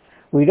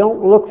 We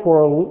don't look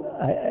for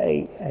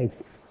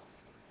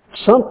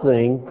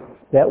something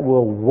that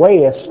will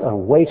weigh us or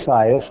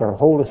wayside us or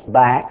hold us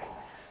back.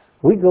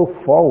 We go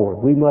forward.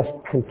 We must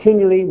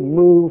continually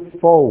move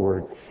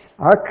forward.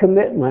 Our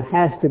commitment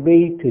has to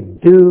be to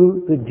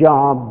do the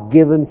job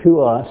given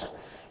to us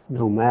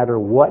no matter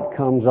what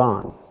comes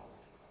on.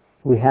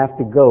 We have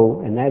to go,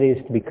 and that is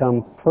to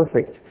become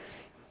perfect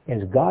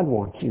as God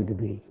wants you to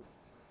be.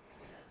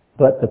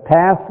 But the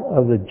path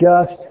of the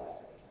just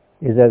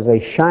is as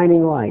a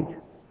shining light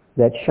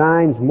that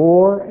shines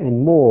more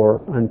and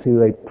more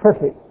unto a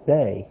perfect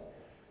day.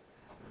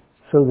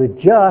 So the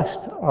just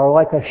are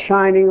like a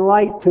shining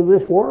light to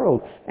this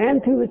world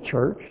and to the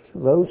church, to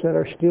those that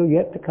are still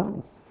yet to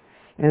come.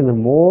 And the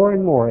more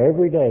and more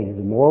every day,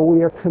 the more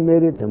we are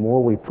committed, the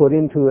more we put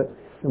into it,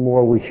 the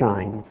more we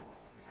shine.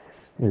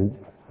 And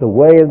the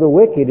way of the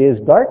wicked is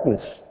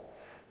darkness,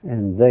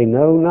 and they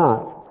know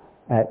not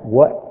at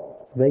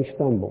what they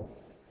stumble.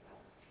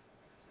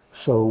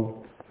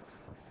 So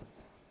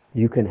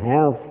you can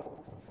have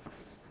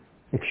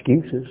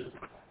excuses.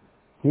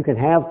 You can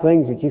have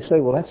things that you say,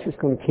 well, that's just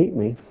going to keep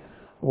me.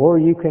 Or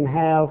you can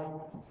have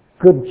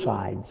good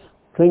sides,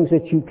 things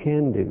that you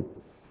can do.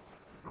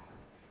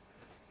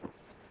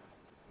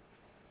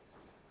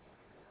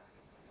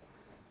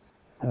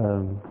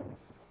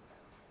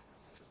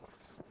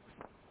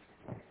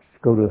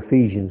 Go to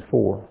Ephesians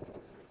 4.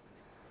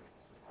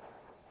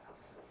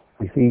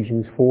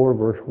 Ephesians 4,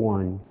 verse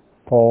 1.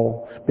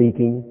 Paul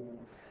speaking,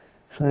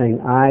 saying,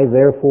 I,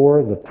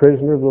 therefore, the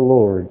prisoner of the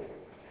Lord,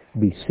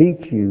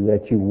 beseech you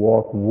that you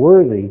walk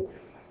worthy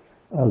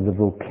of the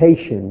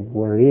vocation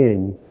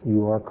wherein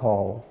you are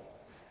called.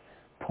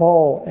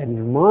 Paul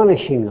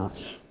admonishing us.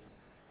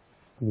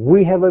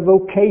 We have a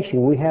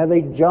vocation. We have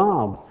a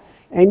job.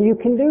 And you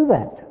can do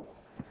that.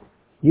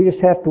 You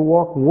just have to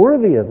walk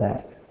worthy of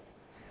that.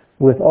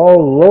 With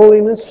all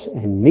lowliness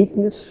and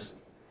meekness,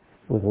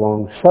 with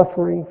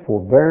long-suffering,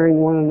 forbearing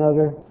one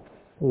another,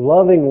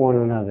 loving one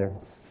another.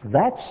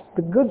 That's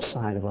the good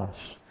side of us.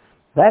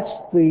 That's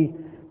the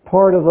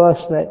part of us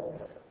that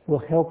will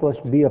help us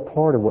be a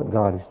part of what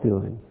God is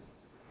doing.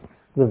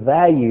 The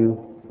value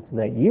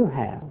that you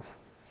have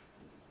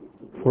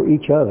for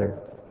each other.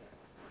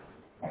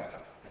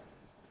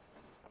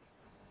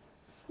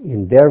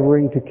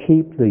 Endeavoring to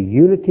keep the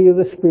unity of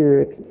the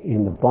Spirit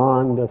in the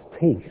bond of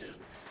peace.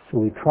 So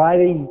we try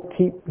to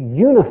keep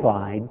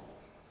unified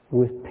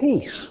with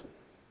peace.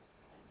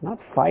 Not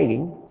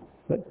fighting,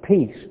 but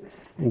peace.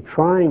 And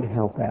trying to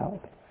help out.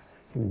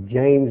 In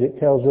James, it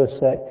tells us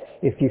that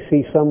if you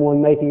see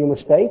someone making a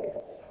mistake,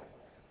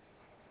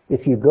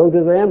 if you go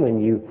to them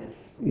and you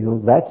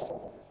that's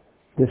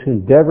this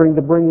endeavoring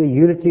to bring the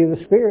unity of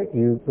the Spirit,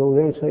 you go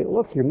there and say,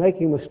 look, you're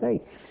making a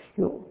mistake.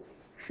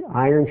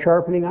 Iron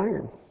sharpening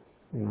iron.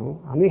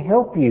 I may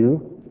help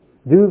you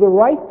do the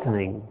right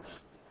things.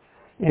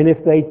 And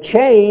if they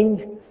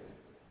change,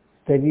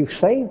 then you've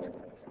saved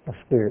a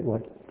spirit,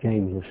 what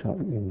James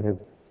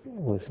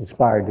was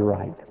inspired to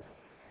write.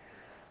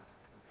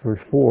 Verse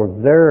 4,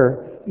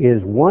 there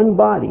is one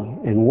body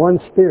and one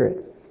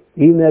Spirit,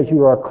 even as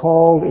you are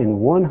called in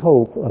one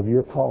hope of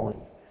your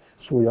calling.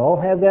 So we all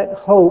have that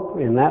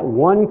hope in that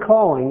one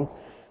calling,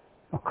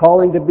 a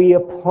calling to be a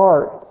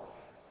part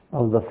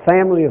of the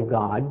family of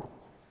God,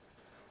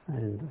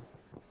 and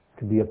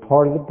to be a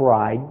part of the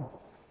bride.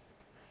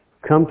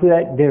 Come to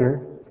that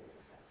dinner,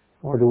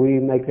 or do we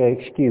make an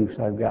excuse?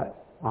 I've got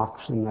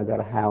oxen, I've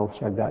got a house,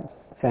 I've got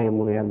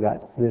family, I've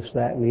got this,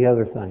 that, and the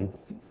other thing.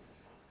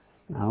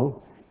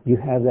 No. You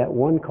have that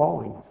one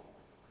calling.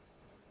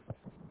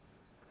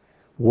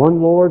 One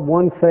Lord,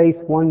 one faith,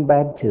 one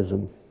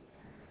baptism.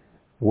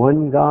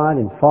 One God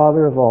and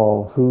Father of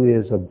all, who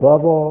is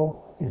above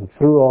all and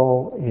through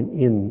all and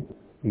in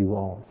you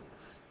all.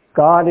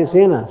 God is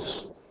in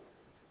us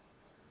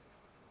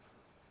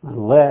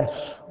unless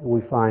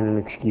we find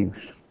an excuse.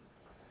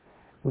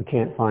 We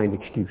can't find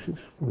excuses.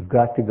 We've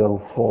got to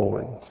go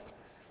forward.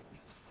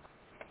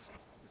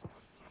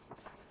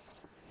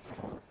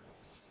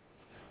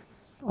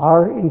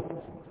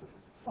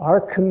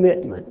 Our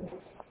commitment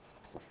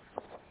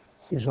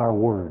is our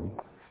word.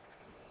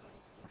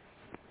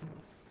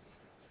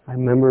 I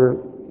remember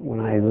when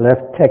I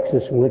left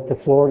Texas and went to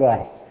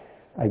Florida,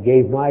 I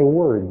gave my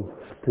word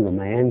to a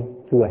man,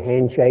 to a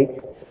handshake.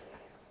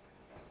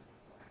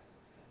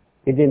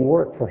 It didn't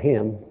work for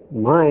him.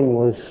 Mine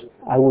was,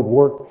 I would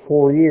work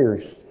 4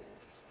 years.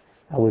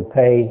 I would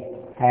pay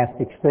half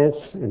the expense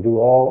and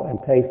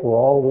pay for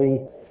all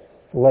the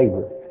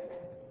labor.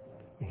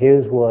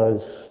 His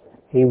was,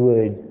 he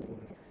would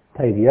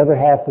pay the other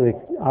half of the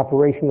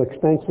operational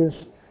expenses,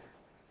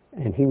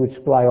 and he would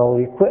supply all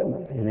the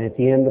equipment. And at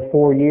the end of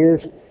 4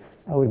 years,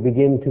 I would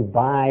begin to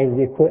buy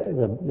the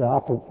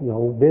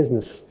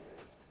business.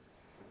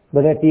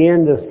 But at the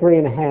end of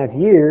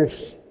 3.5 years,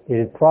 it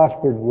had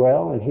prospered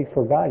well, and he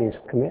forgot his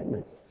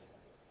commitment.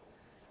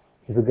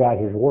 He forgot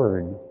his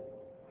word.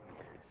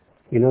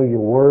 You know, your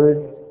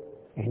word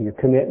and your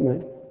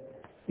commitment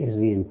is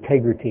the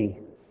integrity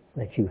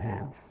that you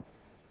have.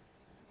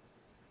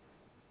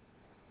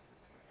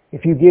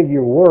 If you give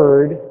your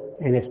word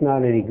and it's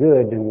not any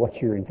good, then what's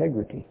your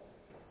integrity?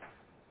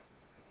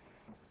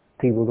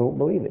 People don't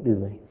believe it, do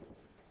they?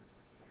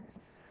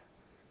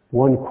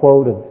 One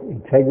quote of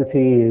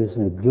integrity is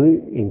the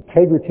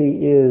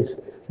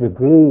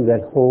glue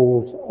that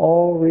holds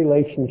all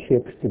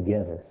relationships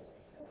together.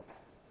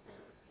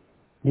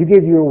 You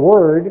give your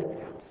word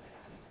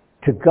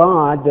to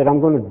God that I'm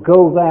going to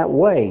go that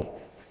way.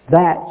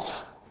 That's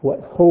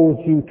what holds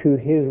you to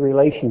His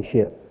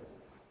relationship,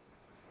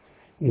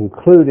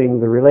 including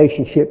the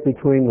relationship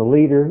between the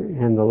leader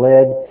and the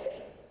led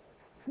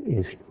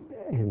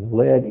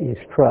is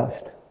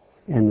trust.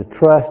 And the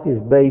trust is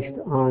based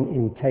on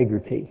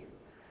integrity.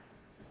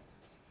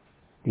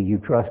 Do you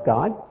trust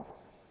God?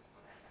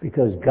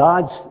 Because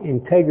God's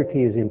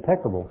integrity is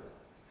impeccable.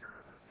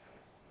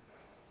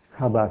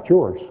 How about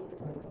yours?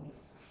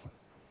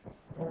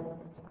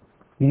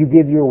 Do you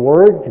give your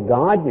word to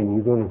God and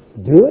you're going to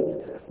do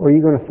it, or are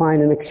you going to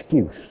find an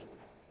excuse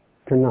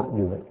to not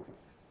do it?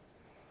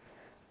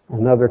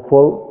 Another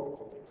quote,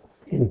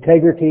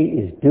 integrity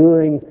is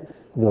doing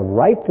the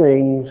right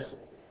things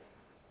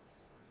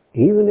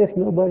even if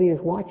nobody is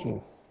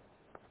watching.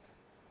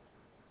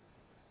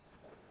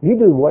 You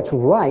do what's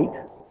right.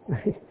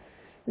 You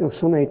know,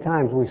 so many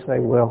times we say,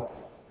 well,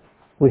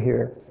 we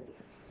hear,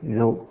 you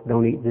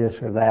don't eat this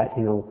or that.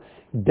 You know,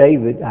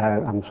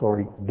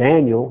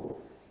 Daniel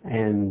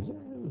and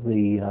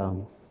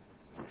the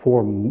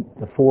four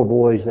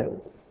boys,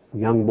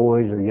 young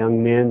boys or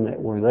young men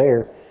that were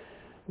there,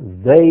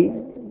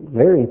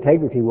 their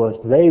integrity was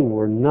they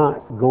were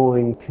not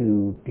going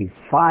to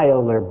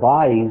defile their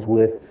bodies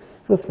with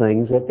the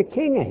things that the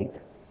king ate,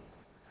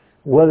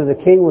 whether the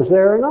king was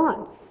there or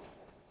not.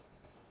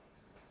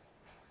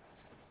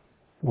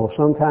 Well,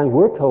 sometimes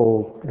we're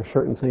told there's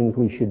certain things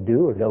we should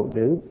do or don't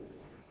do,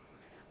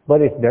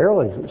 but if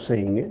Daryl isn't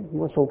seeing it,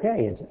 what's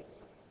okay, is it?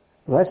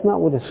 Well, that's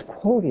not what this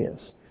quote is.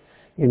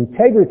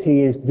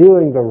 Integrity is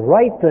doing the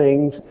right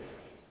things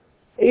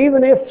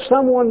even if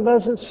someone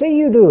doesn't see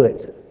you do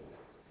it.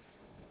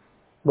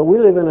 But we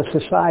live in a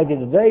society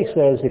today that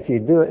says if you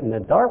do it in the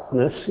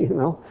darkness,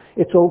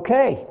 it's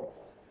okay.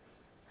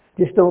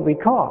 Just don't be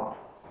caught.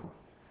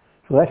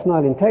 So that's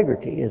not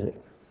integrity, is it?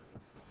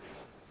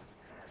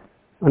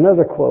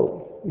 Another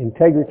quote,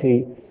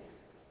 integrity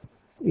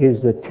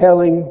is the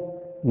telling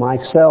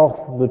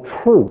myself the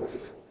truth.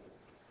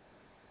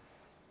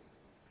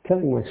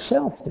 Telling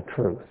myself the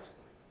truth.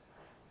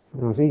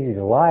 It's easy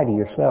to lie to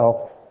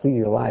yourself. It's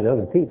easy to lie to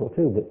other people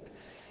too, but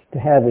to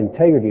have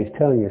integrity is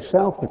telling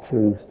yourself the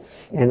truth,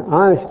 and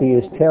honesty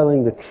is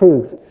telling the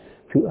truth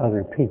to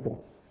other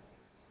people.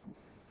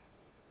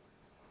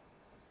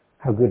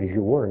 How good is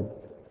your word?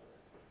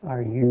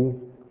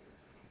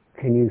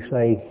 Can you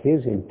say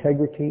his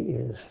integrity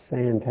is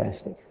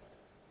fantastic?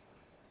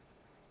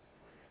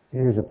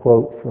 Here's a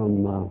quote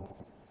from,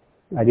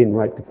 I didn't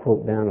write the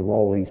quote down of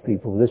all these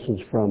people. This is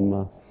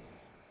from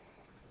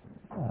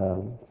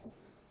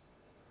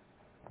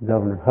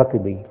Governor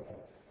Huckabee.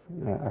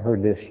 I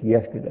heard this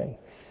yesterday.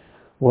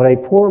 What a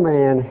poor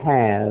man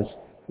has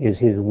is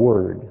his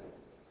word,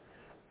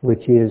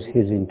 which is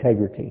his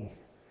integrity.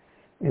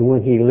 And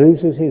when he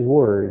loses his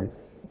word,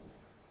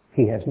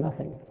 he has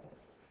nothing.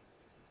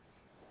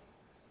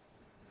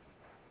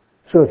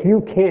 So if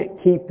you can't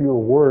keep your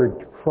word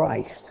to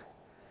Christ,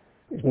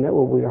 isn't that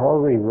what we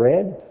already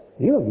read?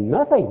 You have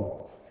nothing.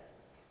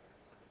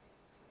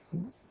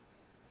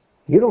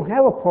 You don't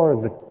have a part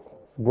of the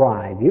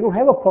bride. You don't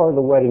have a part of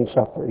the wedding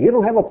supper. You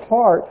don't have a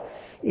part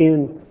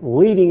in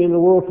leading in the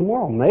world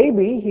tomorrow.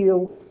 Maybe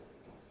he'll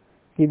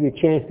give you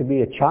a chance to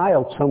be a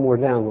child somewhere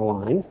down the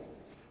line.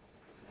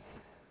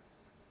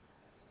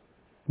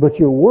 But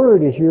your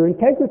word is your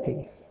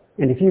integrity.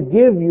 And if you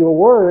give your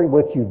word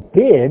what you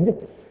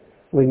did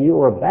when you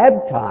were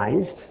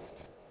baptized,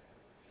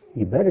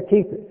 you better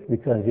keep it.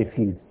 Because if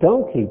you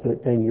don't keep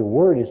it, then your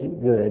word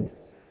isn't good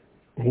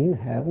and you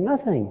have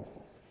nothing.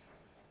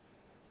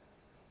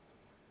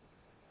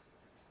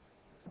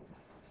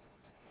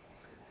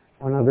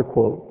 Another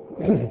quote.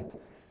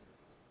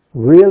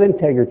 Real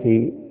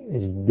integrity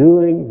is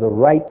doing the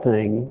right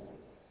thing,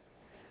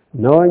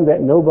 knowing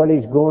that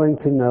nobody's going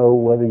to know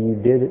whether you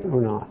did it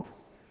or not.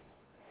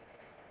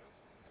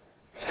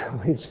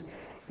 So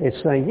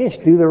it's saying, yes,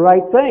 do the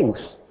right things.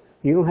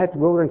 You don't have to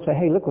go over and say,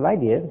 hey, look what I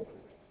did.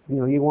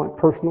 You want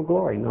personal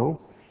glory. No,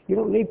 you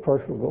don't need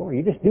personal glory.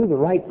 You just do the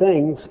right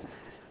things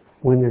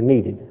when they're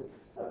needed.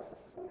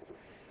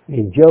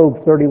 In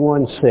Job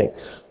 31:6,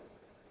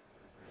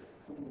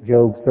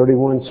 Job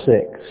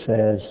 31:6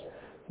 says,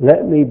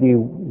 let me be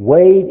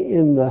weighed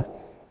in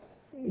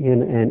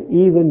an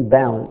even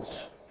balance,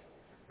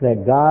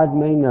 that God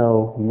may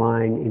know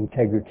mine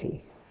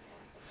integrity.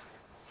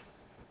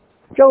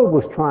 Job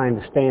was trying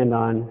to stand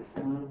on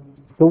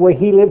the way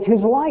he lived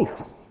his life.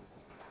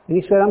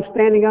 And he said, I'm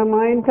standing on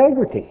my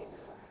integrity.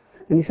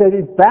 And he said,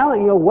 it's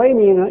balance, weigh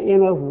me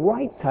in a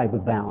right type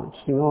of balance,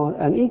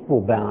 an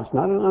equal balance,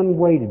 not an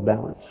unweighted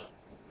balance.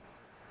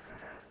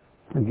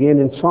 Again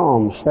in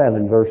Psalm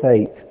 7, verse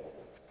 8,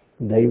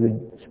 David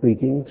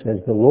speaking says,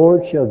 the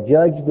Lord shall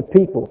judge the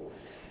people.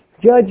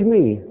 Judge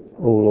me,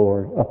 O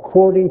Lord,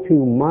 according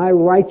to my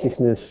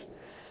righteousness,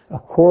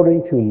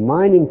 according to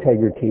mine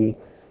integrity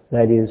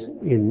that is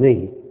in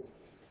me.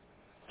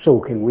 So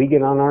can we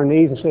get on our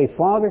knees and say,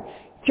 Father,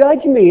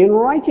 judge me in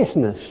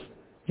righteousness.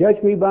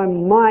 Judge me by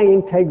my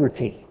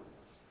integrity.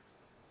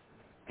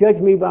 Judge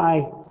me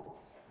by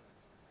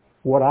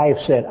what I have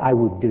said I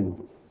would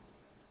do.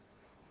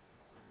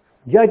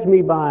 Judge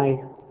me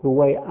by the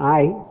way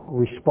I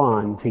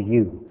respond to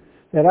you.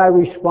 That I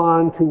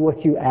respond to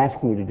what you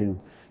ask me to do.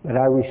 That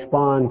I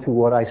respond to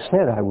what I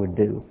said I would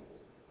do.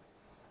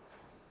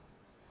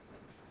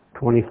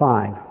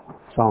 25,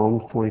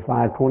 Psalms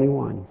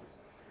 25:21.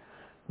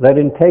 Let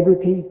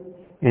integrity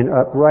and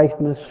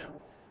uprightness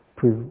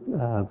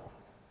preserve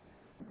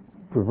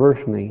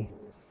me.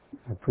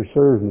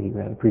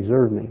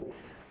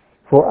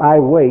 For I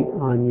wait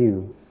on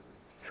you.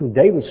 So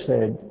David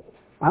said,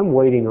 I'm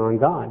waiting on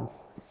God.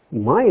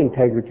 My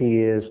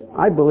integrity is,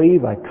 I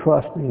believe, I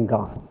trust in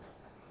God.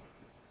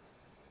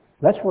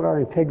 That's what our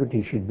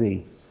integrity should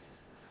be.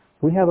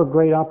 We have a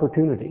great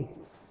opportunity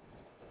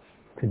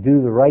to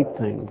do the right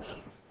things.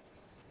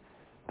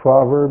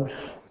 Proverbs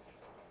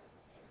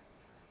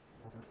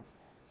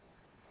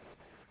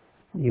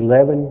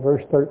 11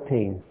 verse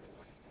 3.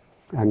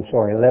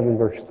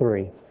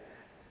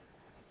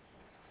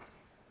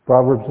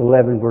 Proverbs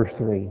 11 verse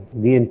 3.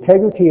 The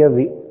integrity of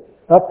the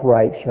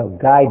upright shall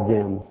guide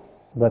them,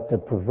 but the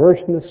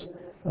perverseness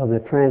of the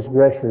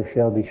transgressor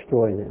shall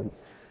destroy them.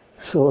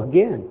 So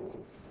again,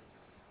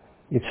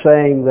 it's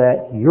saying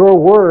that your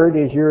word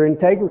is your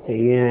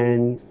integrity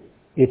and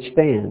it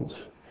stands.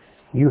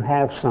 You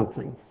have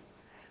something.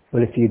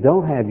 But if you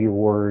don't have your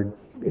word,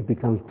 it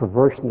becomes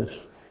perverseness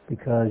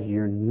because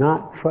you're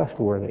not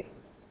trustworthy.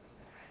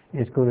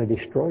 It's going to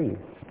destroy you.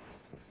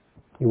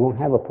 You won't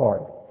have a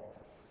part.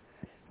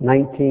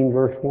 19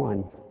 verse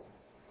 1.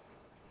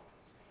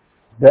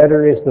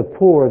 Better is the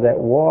poor that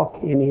walk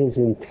in his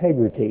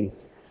integrity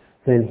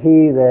than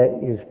he that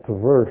is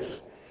perverse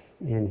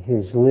in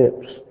his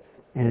lips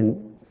and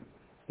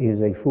is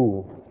a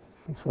fool.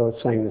 So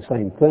it's saying the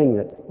same thing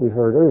that we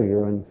heard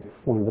earlier in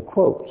one of the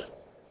quotes.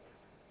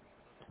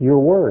 Your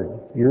word,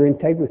 your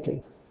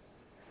integrity.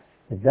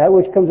 If that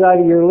which comes out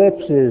of your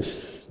lips is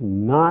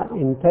not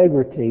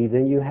integrity,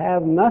 then you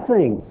have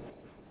nothing.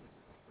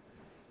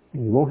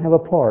 And you won't have a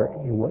part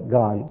in what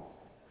God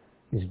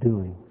is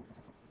doing.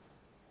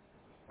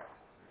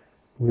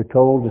 We're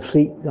told to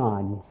seek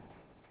God.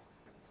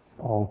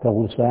 Paul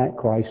told us that.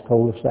 Christ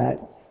told us that.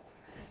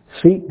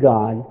 Seek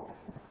God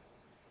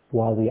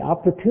while the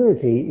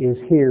opportunity is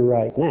here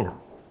right now.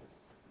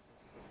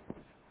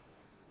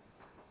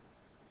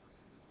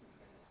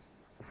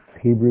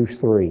 Hebrews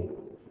 3,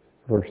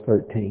 verse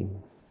 13.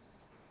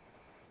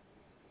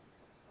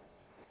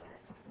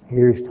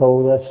 Here's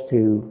told us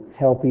to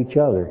help each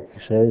other.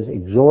 It says,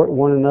 exhort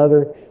one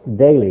another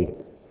daily,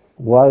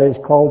 while it is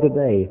called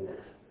today,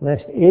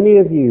 lest any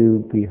of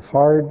you be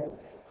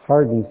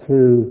hardened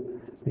through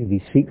the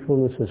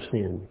deceitfulness of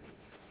sin.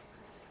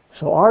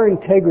 So our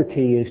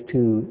integrity is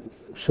to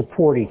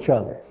support each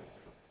other.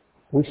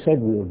 We said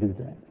we will do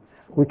that.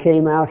 We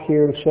came out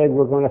here and said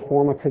we're going to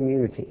form a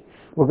community.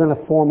 We're going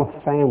to form a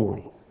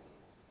family.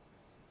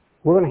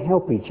 We're going to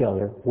help each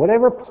other.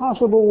 Whatever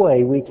possible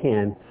way we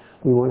can,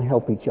 we want to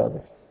help each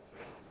other.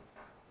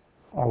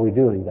 Are we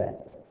doing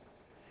that?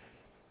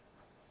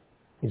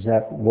 Is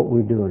that what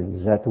we're doing?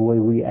 Is that the way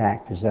we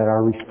act? Is that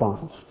our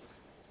response?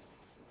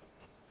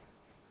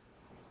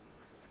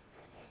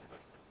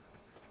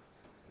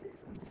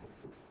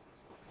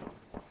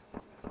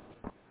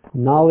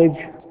 Knowledge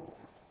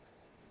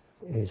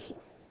is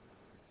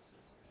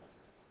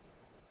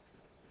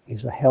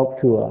a help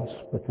to us,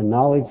 but the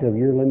knowledge of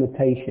your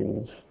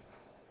limitations,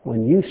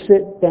 when you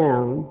sit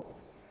down,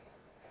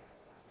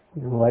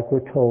 like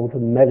we're told to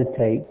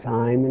meditate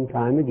time and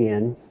time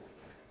again,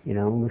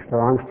 Mr.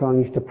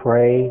 Armstrong used to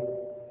pray,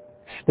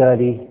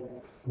 study,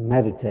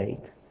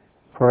 meditate.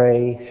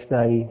 Pray,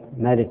 study,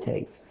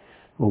 meditate.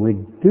 When we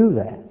do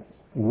that,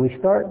 when we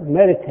start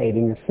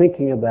meditating and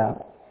thinking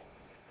about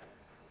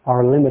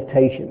our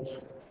limitations.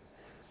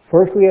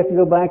 First, we have to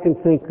go back and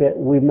think that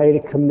we made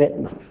a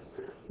commitment.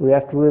 We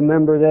have to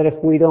remember that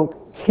if we don't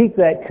keep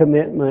that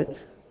commitment,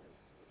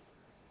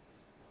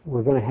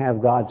 we're going to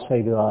have God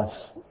say to us,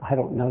 I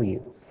don't know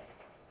you.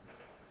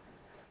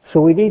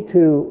 So we need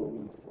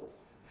to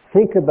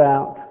think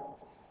about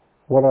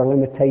what our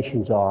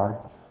limitations are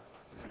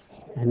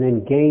and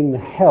then gain the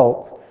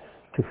help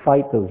to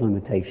fight those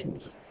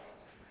limitations.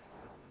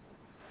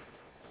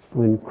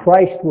 When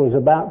Christ was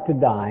about to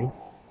die,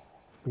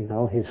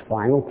 his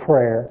final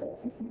prayer,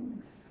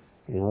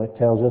 it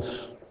tells us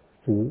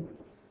through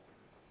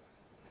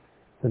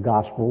the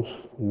Gospels,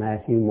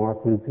 Matthew,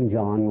 Mark, Luke, and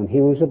John, when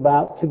he was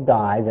about to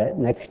die that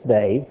next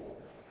day,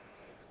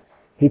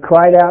 he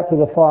cried out to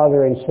the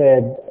Father and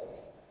said,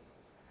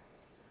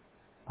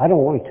 I don't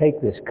want to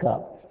take this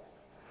cup.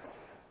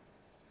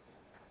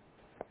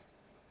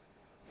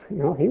 He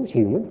was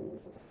human.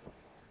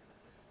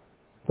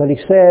 But he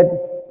said,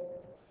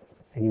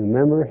 and you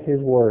remember his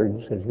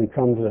words as we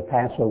come to the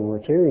Passover.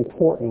 It's very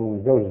important when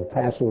we go to the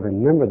Passover to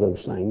remember those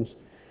things.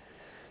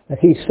 That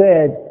he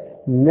said,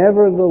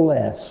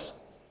 nevertheless,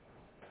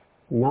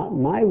 not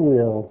my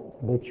will,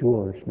 but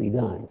yours be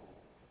done.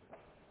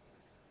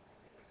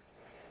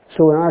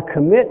 So in our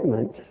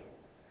commitment,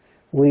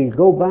 we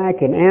go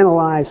back and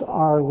analyze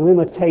our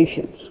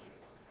limitations.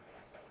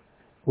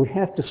 We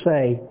have to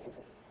say,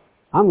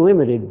 I'm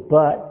limited,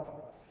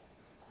 but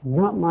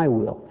not my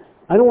will.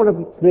 I don't want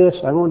to do this,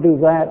 I don't want to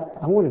do that,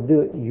 I want to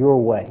do it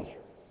your way.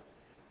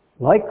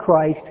 Like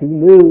Christ, who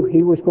knew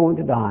he was going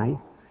to die,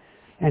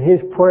 and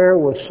his prayer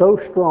was so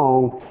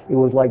strong, it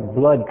was like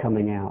blood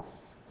coming out.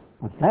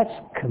 Well, that's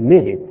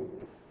committed.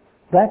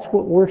 That's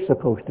what we're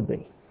supposed to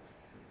be.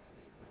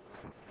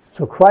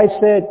 So Christ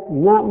said,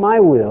 not my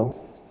will,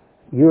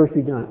 yours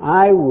be done.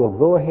 I will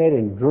go ahead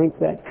and drink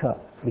that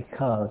cup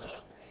because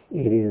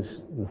it is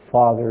the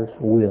Father's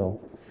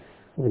will.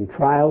 When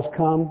trials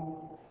come,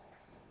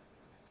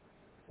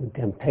 when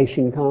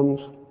temptation comes,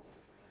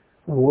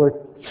 when we're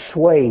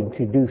swayed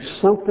to do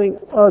something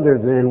other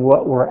than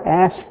what we're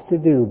asked to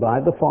do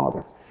by the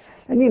Father.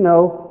 And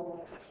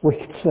we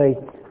could say,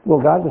 well,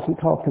 God doesn't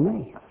talk to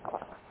me.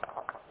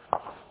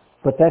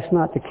 But that's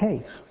not the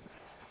case.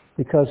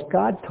 Because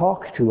God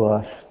talks to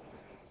us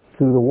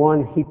through the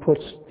one he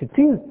puts to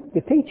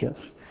teach us.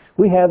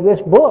 We have this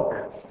book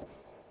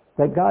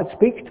that God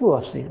speaks to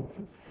us in.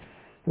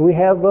 And we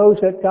have those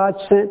that God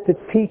sent to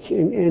teach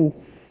and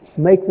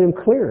make them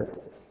clearer.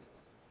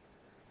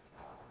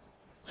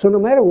 So no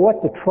matter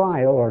what the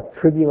trial or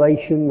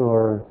tribulation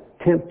or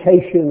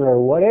temptation or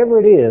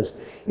whatever it is,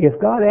 if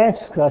God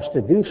asks us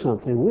to do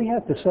something, we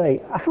have to say,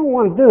 I don't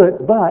want to do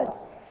it, but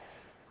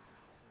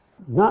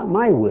not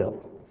my will,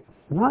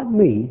 not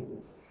me,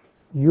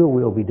 your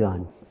will be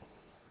done.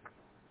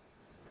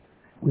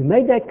 We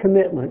made that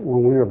commitment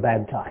when we were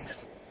baptized.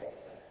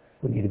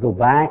 We need to go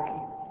back,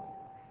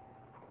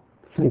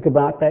 think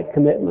about that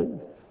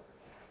commitment,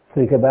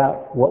 think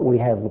about what we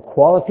have, the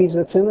qualities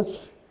that's in us,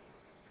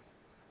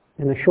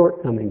 and the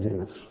shortcomings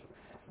in us.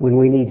 When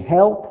we need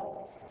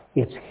help,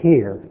 it's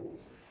here.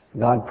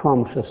 God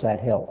promised us that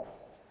help.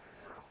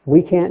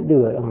 We can't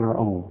do it on our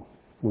own.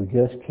 We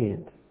just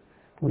can't.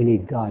 We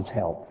need God's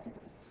help.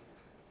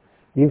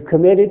 You've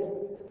committed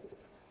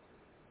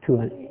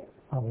to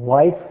a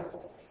life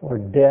or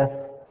death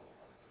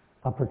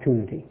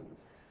opportunity.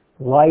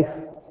 Life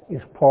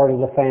is part of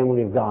the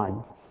family of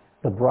God,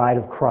 the bride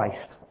of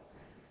Christ.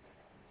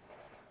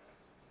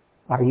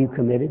 Are you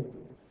committed?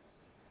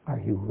 Are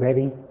you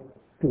ready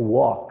to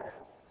walk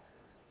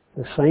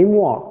the same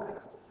walk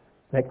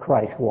that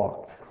Christ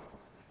walked?